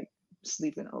don't like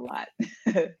sleeping a lot.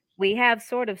 We have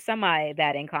sort of semi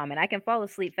that in common. I can fall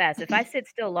asleep fast. If I sit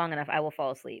still long enough, I will fall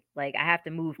asleep. Like, I have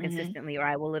to move consistently, or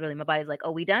I will literally, my body's like,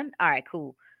 oh, we done? All right,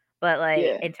 cool. But like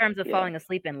in terms of falling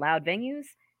asleep in loud venues,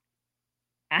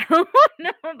 I don't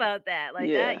know about that. Like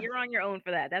that, you're on your own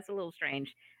for that. That's a little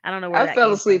strange. I don't know where I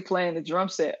fell asleep playing the drum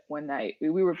set one night. We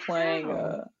were playing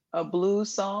a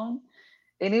blues song,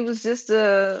 and it was just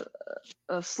a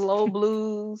slow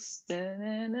blues,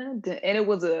 and it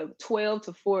was a 12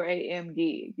 to 4 a.m.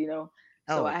 gig,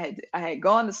 So I had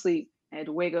gone to sleep. I had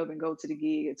to wake up and go to the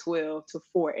gig at 12 to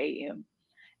 4 a.m.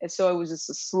 And so it was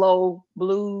just a slow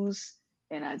blues,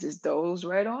 and I just dozed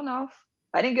right on off.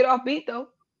 I didn't get off beat though.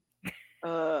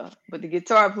 But the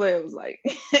guitar player was like,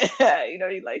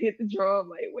 he like hit the drum,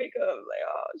 like wake up, like,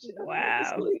 oh shit,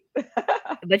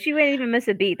 wow. But you didn't even miss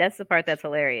a beat. That's the part that's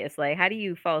hilarious. Like, how do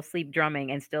you fall asleep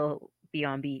drumming and still be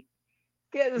on beat?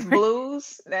 Yeah, this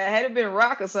blues. That had it been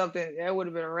rock or something, that would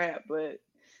have been a rap. But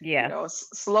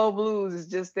slow blues is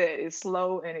just that. It's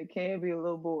slow and it can be a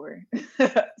little boring.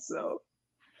 So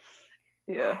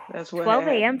yeah, that's what 12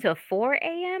 a.m. to 4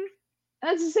 a.m.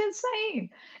 That's just insane.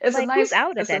 It's like, a nice,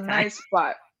 out at it's that a time? nice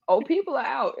spot. Oh, people are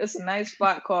out. It's a nice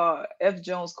spot called F.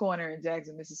 Jones Corner in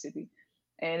Jackson, Mississippi.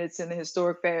 And it's in the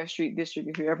historic Fast Street district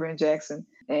if you're ever in Jackson.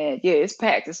 And yeah, it's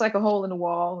packed. It's like a hole in the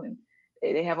wall. And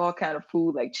they have all kind of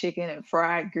food like chicken and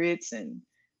fried grits and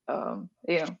all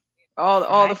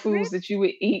the foods that you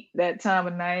would eat that time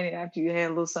of night after you had a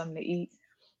little something to eat.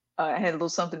 I had a little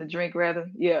something to drink rather.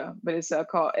 Yeah, but it's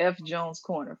called F. Jones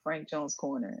Corner, Frank Jones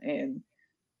Corner. And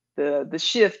the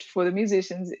shift for the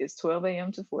musicians is 12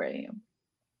 a.m. to 4 a.m.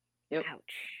 Yep.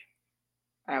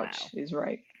 Ouch is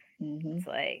right. It's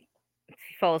like you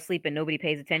fall asleep and nobody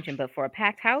pays attention, but for a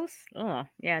packed house, oh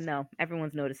yeah, no,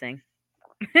 everyone's noticing.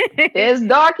 It's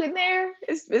dark in there.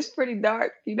 It's pretty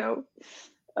dark,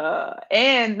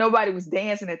 And nobody was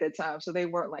dancing at that time, so they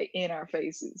weren't like in our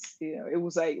faces. It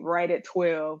was like right at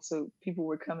 12, so people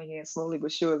were coming in slowly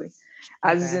but surely.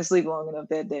 I just Okay. didn't sleep long enough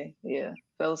that day. Yeah,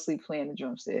 fell asleep playing the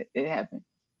drum set. It happened.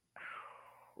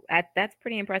 That's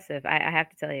pretty impressive. I have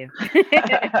to tell you.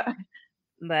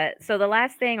 But so the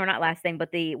last thing, or not last thing,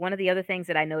 but the one of the other things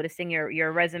that I noticed in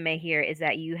your resume here is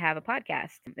that you have a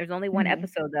podcast. There's only one Mhm.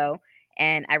 episode though,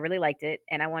 and I really liked it.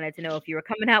 And I wanted to know if you were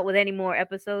coming out with any more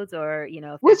episodes, or if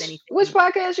there's Which anything.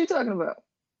 podcast you talking about?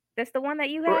 That's the one that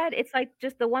you Or had. It's like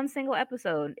just the one single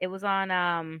episode. It was on. See, I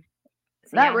not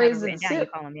don't have it Raised in written the down. You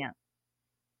Sip? calling me out?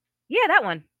 Yeah, that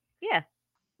one. Yeah,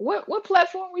 What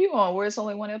platform were you on where it's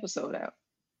only one episode out?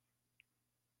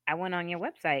 I went on your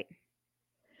website.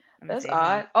 Let me That's see. Hold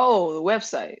on. odd. Oh, the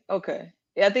website. Okay.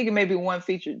 Yeah, I think it may be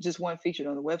just one featured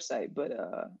on the website. But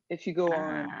if you go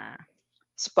on Ah,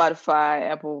 Spotify,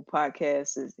 Apple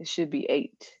Podcasts, it should be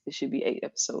 8. It should be 8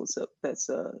 episodes. So that's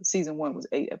season 1 was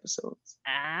 8 episodes.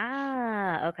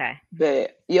 okay,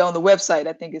 But yeah, on the website,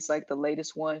 I think it's like the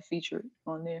latest one featured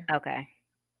on there. okay.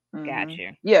 Got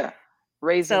you. Yeah,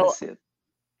 Raised in the So Sip.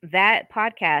 that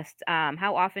podcast,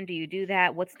 how often do you do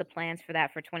that? What's the plans for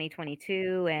that for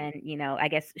 2022? And I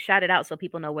guess shout it out so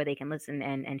people know where they can listen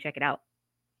and check it out.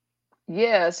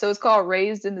 Yeah, so it's called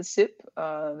Raised in the Sip.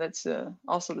 That's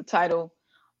also the title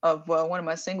of one of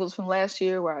my singles from last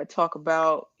year, where I talk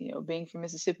about being from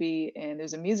Mississippi, and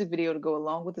there's a music video to go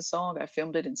along with the song. I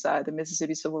filmed it inside the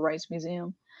Mississippi Civil Rights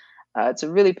Museum. It's a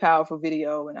really powerful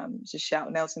video, and I'm just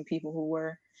shouting out some people who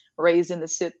were raised in the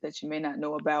SIP that you may not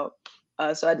know about.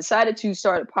 So I decided to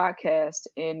start a podcast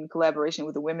in collaboration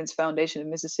with the Women's Foundation of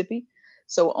Mississippi.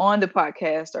 So on the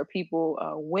podcast are people,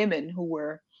 women who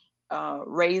were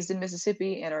raised in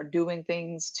Mississippi and are doing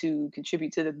things to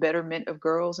contribute to the betterment of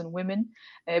girls and women.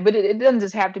 But it doesn't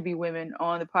just have to be women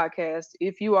on the podcast.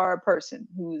 If you are a person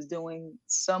who is doing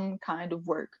some kind of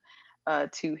work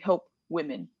to help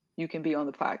women, you can be on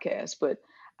the podcast. But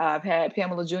I've had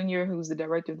Pamela Jr., who's the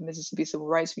director of the Mississippi Civil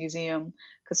Rights Museum,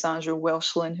 Cassandra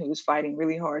Welshland, who's fighting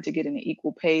really hard to get an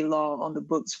equal pay law on the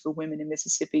books for women in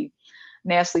Mississippi,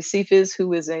 Nasli Cephas,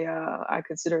 who is I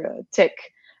consider a tech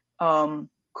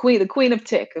queen, the queen of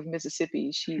tech of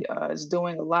Mississippi. She is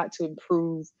doing a lot to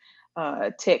improve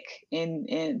tech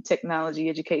in technology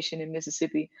education in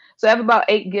Mississippi. So I have about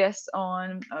 8 guests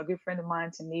on. A good friend of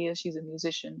mine, Tania, she's a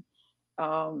musician.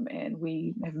 And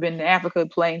we have been to Africa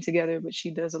playing together, but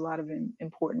she does a lot of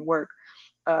important work.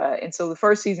 And so the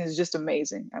first season is just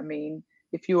amazing. I mean,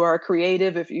 if you are a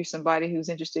creative, if you're somebody who's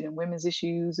interested in women's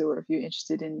issues, or if you're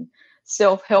interested in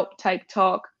self-help type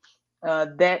talk,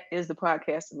 that is the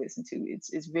podcast to listen to.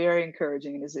 It's very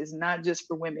encouraging, and it's not just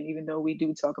for women, even though we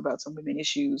do talk about some women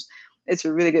issues. It's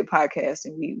a really good podcast,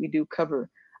 and we do cover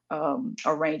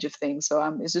a range of things. So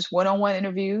it's just one-on-one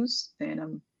interviews, and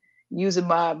I'm using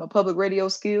my public radio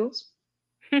skills,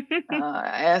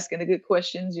 asking the good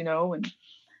questions, and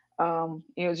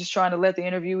just trying to let the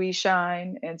interviewee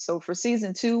shine. And so for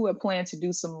season 2, I plan to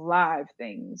do some live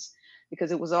things,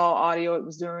 because it was all audio. It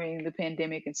was during the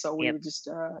pandemic, and so we Yep. were just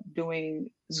doing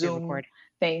Zoom Pre-record.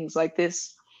 things like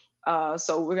this.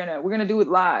 So we're gonna do it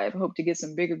live. Hope to get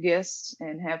some bigger guests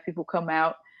and have people come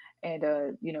out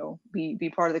and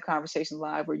be part of the conversation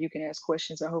live, where you can ask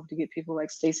questions. I hope to get people like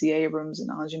Stacey Abrams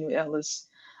and Anjanou Ellis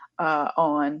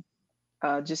on,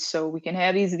 just so we can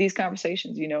have these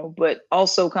conversations, but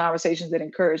also conversations that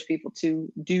encourage people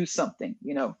to do something.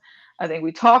 I think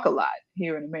we talk a lot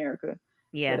here in America,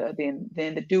 Yeah. but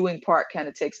then the doing part kind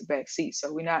of takes a back seat.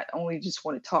 So we not only just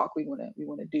want to talk, we want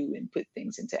to do and put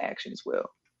things into action as well.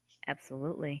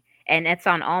 Absolutely. And it's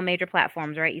on all major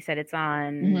platforms, right? You said it's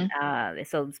on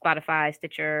so Spotify,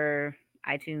 Stitcher,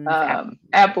 iTunes,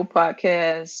 Apple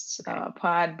Podcasts,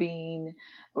 Podbean,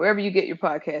 wherever you get your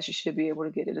podcast, you should be able to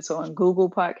get it. It's on Google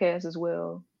Podcasts as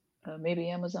well, maybe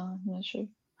Amazon. I'm not sure.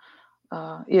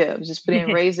 Just put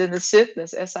in Raised in the Sip.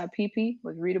 That's SIPP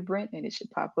with Rita Brent, and it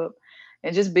should pop up.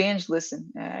 And just binge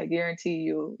listen. I guarantee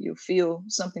you'll feel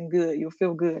something good. You'll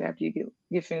feel good after you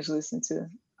get finished listening to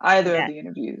either of the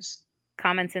interviews.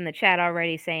 Comments in the chat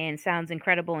already saying sounds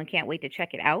incredible and can't wait to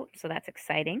check it out. So that's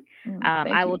exciting.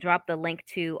 I will drop the link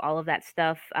to all of that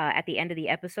stuff at the end of the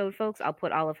episode, folks. I'll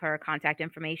put all of her contact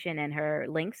information and her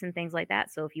links and things like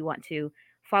that. So if you want to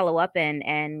follow up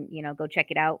and go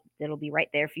check it out, it'll be right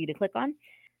there for you to click on.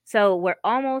 So we're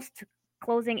almost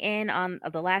closing in on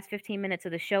the last 15 minutes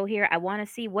of the show here. I want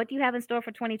to see, what do you have in store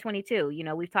for 2022?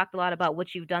 We've talked a lot about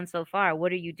what you've done so far.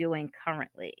 What are you doing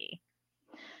currently?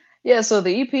 Yeah, so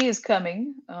the EP is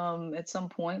coming at some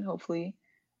point, hopefully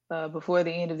before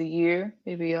the end of the year.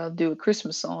 Maybe I'll do a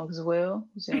Christmas song as well.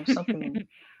 Something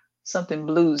something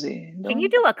bluesy. Can you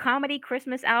do a comedy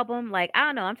Christmas album? Like, I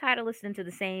don't know. I'm tired of listening to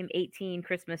the same 18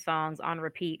 Christmas songs on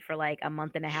repeat for like a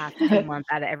month and a half to 2 months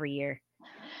out of every year.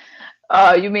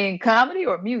 You mean comedy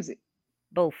or music?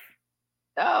 Both.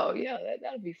 Oh yeah,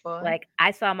 that'd be fun. Like,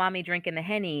 I saw mommy drinking the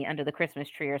Henny under the Christmas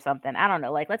tree or something. I don't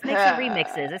know. Like, let's make some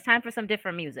remixes. It's time for some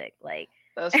different music. Like,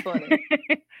 that's funny.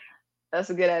 That's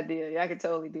a good idea. Yeah, I could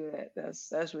totally do that.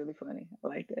 That's really funny. I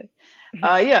like that.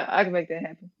 Yeah, I can make that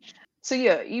happen. So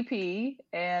yeah, EP,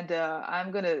 and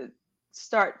I'm gonna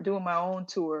start doing my own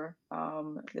tour.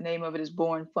 The name of it is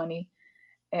Born Funny,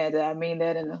 and I mean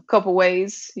that in a couple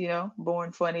ways. You know,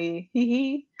 born funny, hee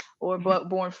hee, or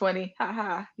born funny, ha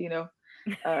ha. You know,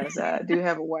 so I do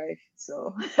have a wife.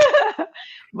 So,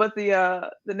 but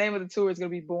the name of the tour is gonna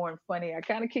be Born Funny. I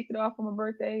kind of kicked it off on my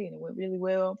birthday, and it went really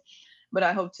well. But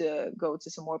I hope to go to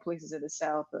some more places in the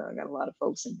South. I got a lot of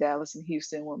folks in Dallas and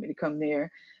Houston want me to come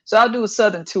there. So I'll do a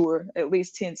Southern tour, at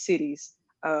least 10 cities.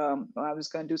 I'm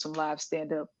just going to do some live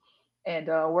stand up and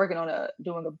working on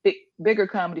doing a bigger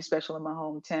comedy special in my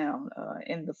hometown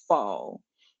in the fall,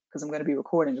 because I'm going to be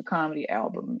recording a comedy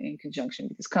album in conjunction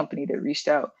with this company that reached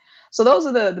out. So those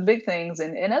are the big things.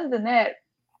 And other than that,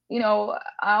 you know,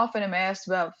 I often am asked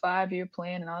about 5-year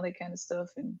plan and all that kind of stuff.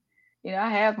 And you know,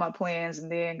 I have my plans,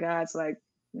 and then God's like,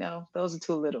 no, those are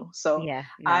too little. So yeah,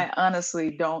 no. I honestly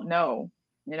don't know.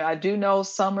 You know, I do know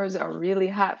summers are really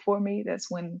hot for me. That's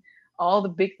when all the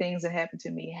big things that happen to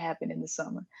me happen in the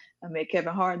summer. I met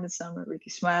Kevin Hart in the summer,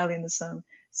 Ricky Smiley in the summer,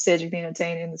 Cedric the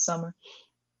Entertainer in the summer.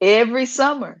 Every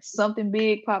summer, something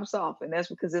big pops off, and that's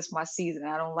because it's my season.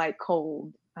 I don't like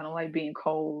cold. I don't like being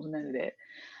cold, none of that.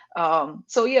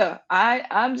 So yeah,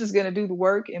 I'm just gonna do the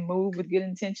work and move with good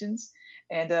intentions,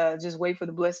 and just wait for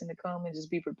the blessing to come and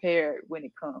just be prepared when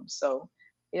it comes. So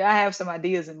yeah, I have some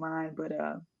ideas in mind, but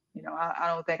you know, I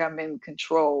don't think I'm in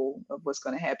control of what's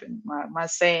going to happen. My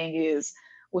saying is,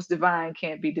 what's divine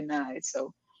can't be denied.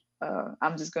 So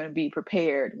I'm just going to be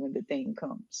prepared when the thing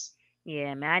comes.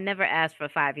 Yeah, man. I never asked for a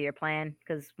 5-year plan,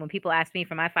 because when people ask me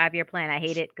for my 5-year plan, I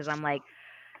hate it, because I'm like,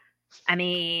 I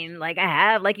mean, like, I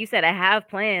have, like you said, I have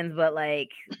plans, but like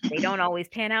they don't always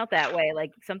pan out that way.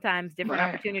 Like sometimes different Right.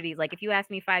 opportunities. Like if you asked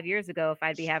me 5 years ago if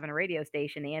I'd be having a radio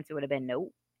station, the answer would have been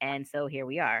nope. And so here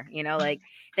we are. You know, like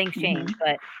things change. Mhm.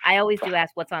 But I always do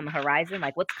ask what's on the horizon,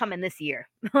 like what's coming this year,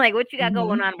 like what you got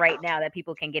going Mhm. on right now that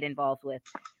people can get involved with.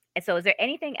 And so, is there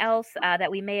anything else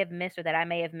that we may have missed, or that I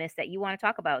may have missed, that you want to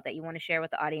talk about, that you want to share with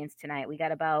the audience tonight? We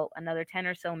got about another 10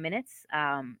 or so minutes,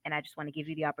 and I just want to give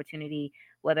you the opportunity,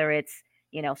 whether it's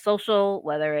social,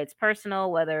 whether it's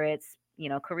personal, whether it's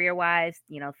career wise.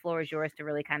 The floor is yours to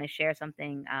really kind of share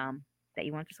something that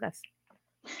you want to discuss.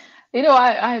 You know,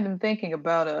 I have been thinking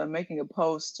about making a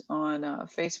post on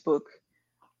Facebook,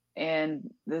 and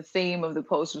the theme of the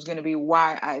post was going to be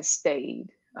why I stayed.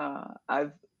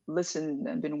 I've listened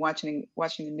and been watching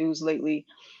the news lately,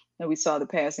 and we saw the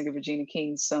passing of Regina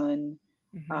King's son,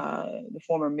 Hmm. the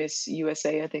former Miss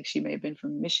USA. I think she may have been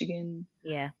from Michigan.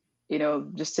 Yeah. You know,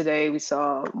 just today we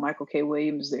saw Michael K.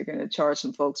 Williams. They're going to charge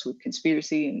some folks with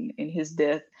conspiracy in his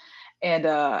death. And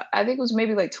I think it was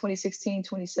maybe like 2016,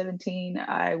 2017.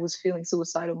 I was feeling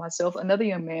suicidal myself. Another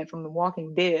young man from The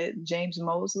Walking Dead, James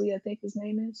Mosley, I think his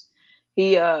name is.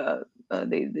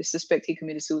 They suspect he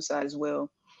committed suicide as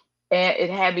well. And it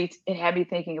had me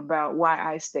thinking about why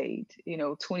I stayed. You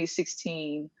know,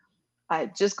 2016, I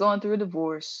had just gone through a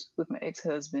divorce with my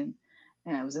ex-husband,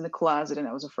 and I was in the closet, and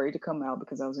I was afraid to come out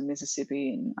because I was in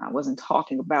Mississippi, and I wasn't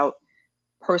talking about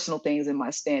personal things in my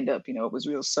stand up. You know, it was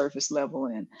real surface level,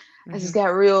 and I just Hmm.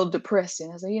 got real depressed.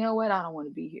 And I said, you know what? I don't want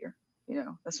to be here. You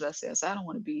know, that's what I said. I said, I don't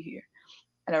want to be here.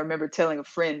 And I remember telling a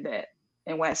friend that.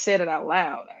 And when I said it out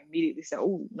loud, I immediately said,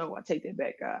 oh, no, I take that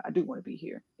back. I do want to be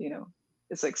here. You know,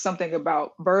 it's like something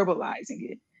about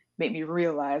verbalizing it made me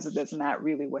realize that that's not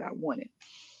really what I wanted.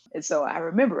 And so I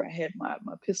remember I had my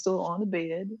pistol on the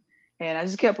bed, and I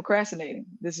just kept procrastinating.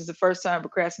 This is the first time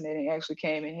procrastinating actually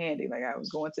came in handy. Like I was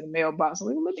going to the mailbox,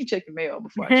 like, let me check the mail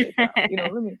before I check out. You know,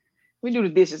 let me do the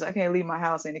dishes. I can't leave my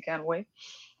house any kind of way.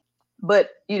 But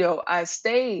you know, I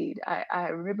stayed. I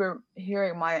remember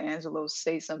hearing Maya Angelou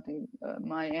say something.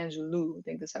 Maya Angelou, I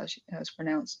think that's how it's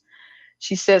pronounced.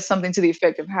 She says something to the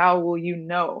effect of, "How will you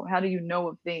know? How do you know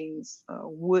if things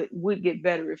would get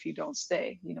better if you don't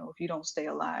stay? You know, if you don't stay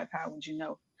alive, how would you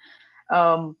know?"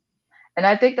 Um, and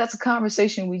I think that's a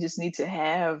conversation we just need to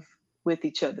have with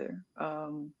each other.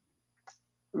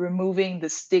 Removing the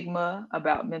stigma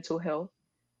about mental health,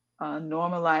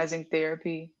 normalizing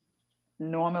therapy,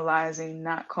 normalizing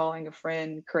not calling a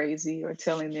friend crazy or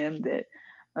telling them that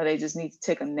they just need to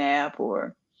take a nap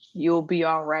or you'll be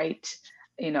all right.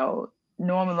 You know,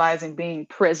 normalizing being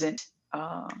present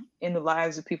in the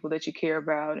lives of people that you care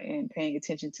about, and paying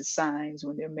attention to signs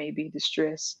when there may be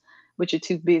distress, but you're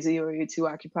too busy or you're too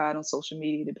occupied on social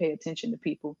media to pay attention to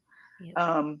people.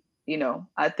 Yep.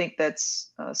 I think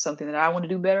that's something that I want to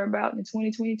do better about in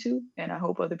 2022, and I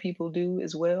hope other people do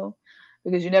as well,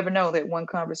 because you never know that one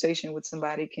conversation with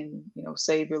somebody can,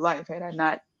 save your life. Had I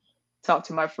not talked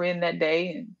to my friend that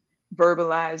day and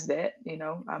verbalized that,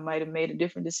 I might have made a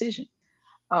different decision.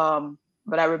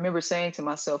 But I remember saying to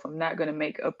myself, I'm not going to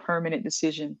make a permanent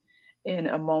decision in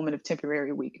a moment of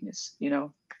temporary weakness,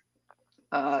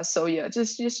 So yeah,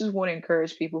 just want to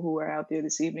encourage people who are out there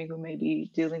this evening who may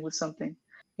be dealing with something,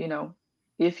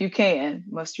 if you can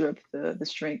muster up the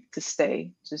strength to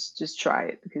stay, just try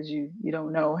it, because you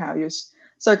don't know how your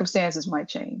circumstances might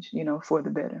change, for the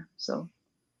better. So.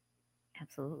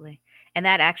 Absolutely. And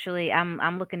that actually,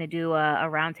 I'm looking to do a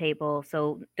roundtable.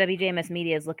 So WJMS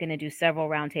Media is looking to do several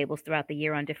roundtables throughout the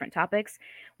year on different topics.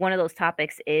 One of those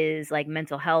topics is like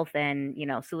mental health and,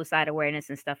 suicide awareness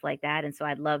and stuff like that. And so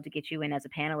I'd love to get you in as a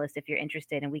panelist if you're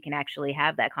interested, and we can actually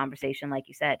have that conversation, like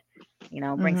you said,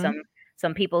 bring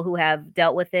some people who have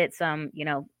dealt with it, some,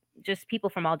 just people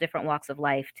from all different walks of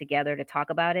life together to talk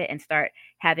about it and start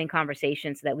having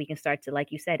conversations so that we can start to,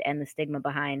 like you said, end the stigma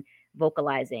behind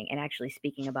vocalizing and actually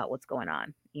speaking about what's going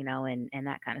on, and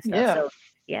that kind of stuff. Yeah. So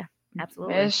yeah,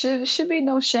 absolutely. And it should be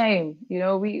no shame.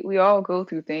 We all go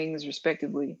through things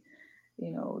respectively,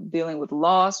 dealing with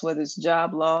loss, whether it's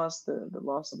job loss, the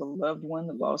loss of a loved one,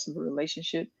 the loss of a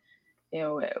relationship.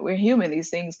 We're human. These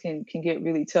things can get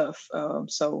really tough.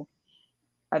 So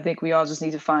I think we all just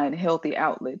need to find healthy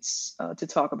outlets to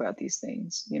talk about these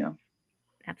things,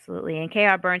 Absolutely. And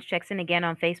KR Burns checks in again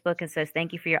on Facebook and says,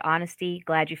 "Thank you for your honesty.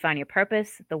 Glad you found your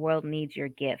purpose. The world needs your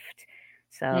gift."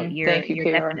 So thank you, you're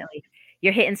KR. definitely,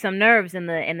 you're hitting some nerves in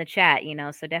the chat,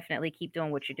 so definitely keep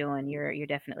doing what you're doing. You're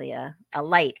definitely a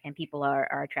light, and people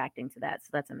are attracting to that. So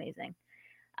that's amazing.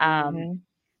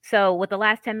 So with the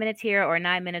last 10 minutes here, or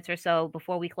 9 minutes or so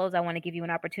before we close, I want to give you an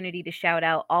opportunity to shout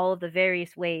out all of the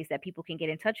various ways that people can get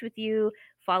in touch with you,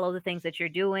 follow the things that you're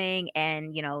doing,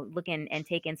 and, look in and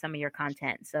take in some of your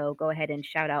content. So go ahead and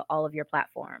shout out all of your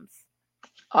platforms.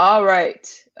 All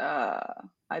right.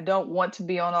 I don't want to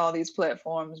be on all these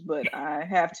platforms, but I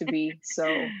have to be. So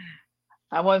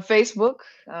I'm on Facebook.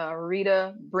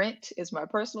 Rita Brent is my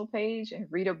personal page, and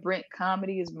Rita Brent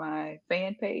Comedy is my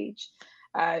fan page.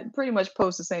 I pretty much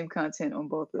post the same content on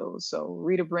both of those. So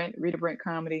Rita Brent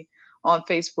Comedy on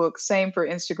Facebook. Same for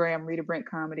Instagram, Rita Brent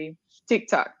Comedy.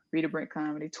 TikTok, Rita Brent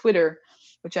Comedy. Twitter,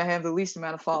 which I have the least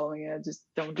amount of following. I just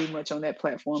don't do much on that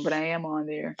platform, but I am on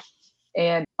there.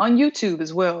 And on YouTube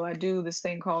as well, I do this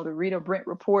thing called the Rita Brent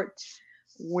Report,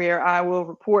 where I will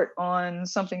report on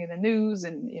something in the news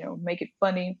and, make it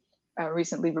funny. I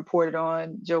recently reported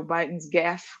on Joe Biden's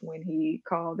gaffe when he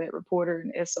called that reporter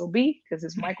an SOB because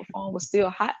his microphone was still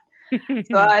hot.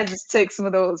 So I just take some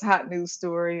of those hot news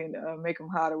story and make them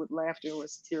hotter with laughter or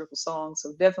satirical songs.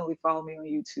 So definitely follow me on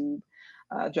YouTube.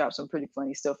 Drop some pretty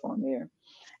funny stuff on there.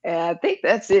 And I think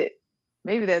that's it.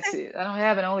 Maybe that's it. I don't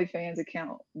have an OnlyFans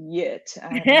account yet.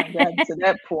 I haven't gotten to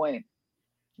that point.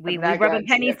 We rubbing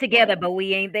pennies together, but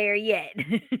we ain't there yet.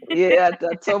 Yeah,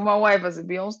 I told my wife, I said,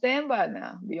 be on standby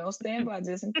now. Be on standby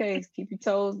just in case. Keep your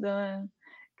toes done.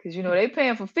 Because, they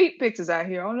paying for feet pictures out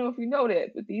here. I don't know if you know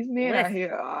that, but these men out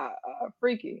here are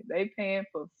freaky. They paying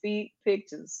for feet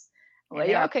pictures. Like,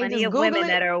 there are plenty of women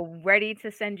that are ready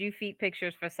to send you feet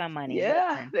pictures for some money.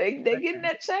 Yeah, they getting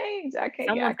that change.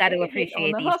 Someone's got to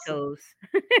appreciate these toes.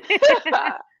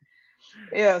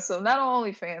 Yeah, so not on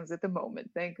OnlyFans at the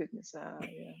moment, thank goodness.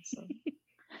 So.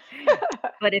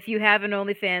 But if you have an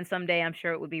OnlyFans someday, I'm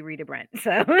sure it would be Rita Brent.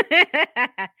 So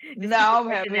no, I'm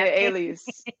having an alias.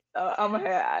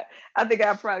 I think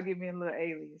I'll probably give me a little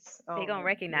alias. They're gonna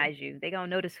recognize you. They're gonna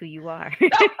notice who you are.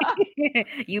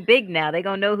 You big now. They're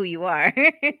gonna know who you are.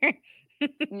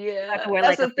 Yeah,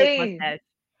 that's the thing.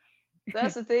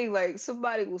 That's the thing. Like,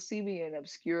 somebody will see me in an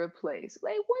obscure place.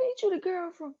 Like, where ain't you the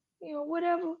girl from?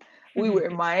 Whatever. We were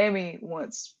in Miami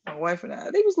once, my wife and I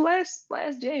think it was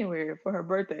last January for her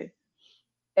birthday.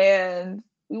 And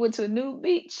we went to a nude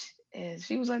beach and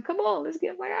she was like, come on, let's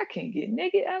get, like, I can't get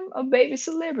naked. I'm a baby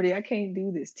celebrity. I can't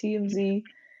do this. TMZ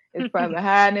is probably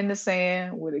hiding in the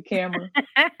sand with a camera.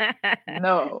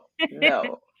 No.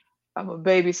 I'm a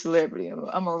baby celebrity.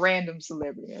 I'm a random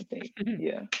celebrity, I think.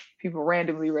 Yeah. People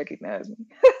randomly recognize me.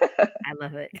 I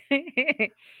love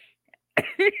it.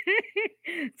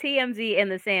 TMZ in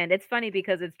the sand. It's funny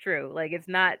because it's true. Like, it's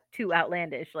not too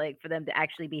outlandish, like, for them to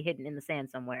actually be hidden in the sand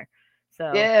somewhere.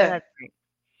 So yeah, that's great.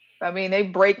 I mean, they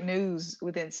break news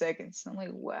within seconds. I'm like,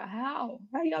 wow,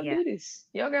 how y'all do this?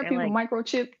 Y'all got people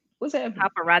microchipped? What's happening?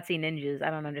 Paparazzi ninjas.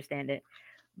 I don't understand it.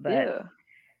 But Yeah.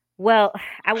 well,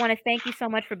 I want to thank you so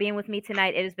much for being with me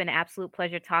tonight. It has been an absolute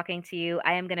pleasure talking to you.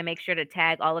 I am going to make sure to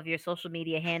tag all of your social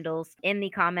media handles in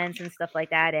the comments and stuff like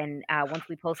that. And once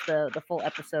we post the full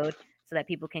episode, so that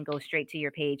people can go straight to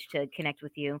your page to connect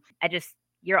with you.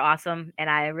 You're awesome, and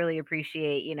I really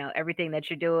appreciate everything that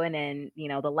you're doing, and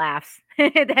the laughs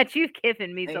that you've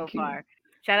given me so Thank you. far.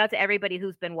 Shout out to everybody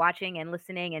who's been watching and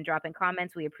listening and dropping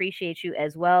comments. We appreciate you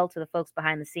as well. To the folks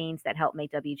behind the scenes that help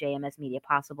make WJMS Media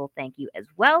possible, thank you as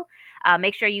well.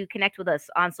 Make sure you connect with us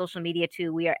on social media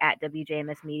too. We are at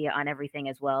WJMS Media on everything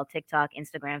as well: TikTok,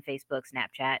 Instagram, Facebook,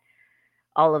 Snapchat,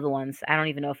 all of the ones. I don't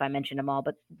even know if I mentioned them all,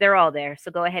 but they're all there. So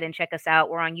go ahead and check us out.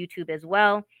 We're on YouTube as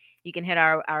well. You can hit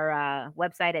our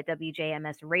website at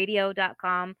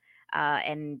wjmsradio.com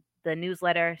and the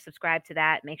newsletter, subscribe to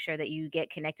that. Make sure that you get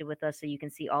connected with us so you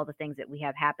can see all the things that we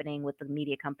have happening with the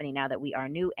media company now that we are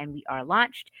new and we are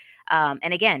launched.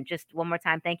 And again, just one more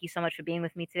time, thank you so much for being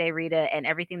with me today, Rita, and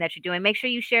everything that you're doing. Make sure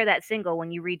you share that single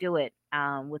when you redo it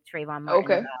with Trayvon Martin's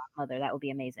Okay. mother. That would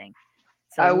be amazing.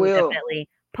 So I we will will. definitely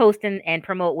post and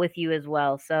promote with you as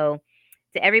well. So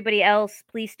to everybody else,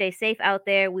 please stay safe out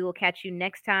there. We will catch you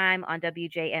next time on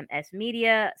WJMS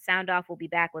Media. SoundOff will be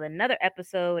back with another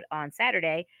episode on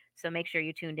Saturday. So make sure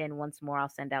you tuned in once more. I'll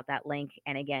send out that link.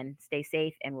 And again, stay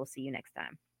safe and we'll see you next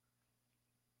time.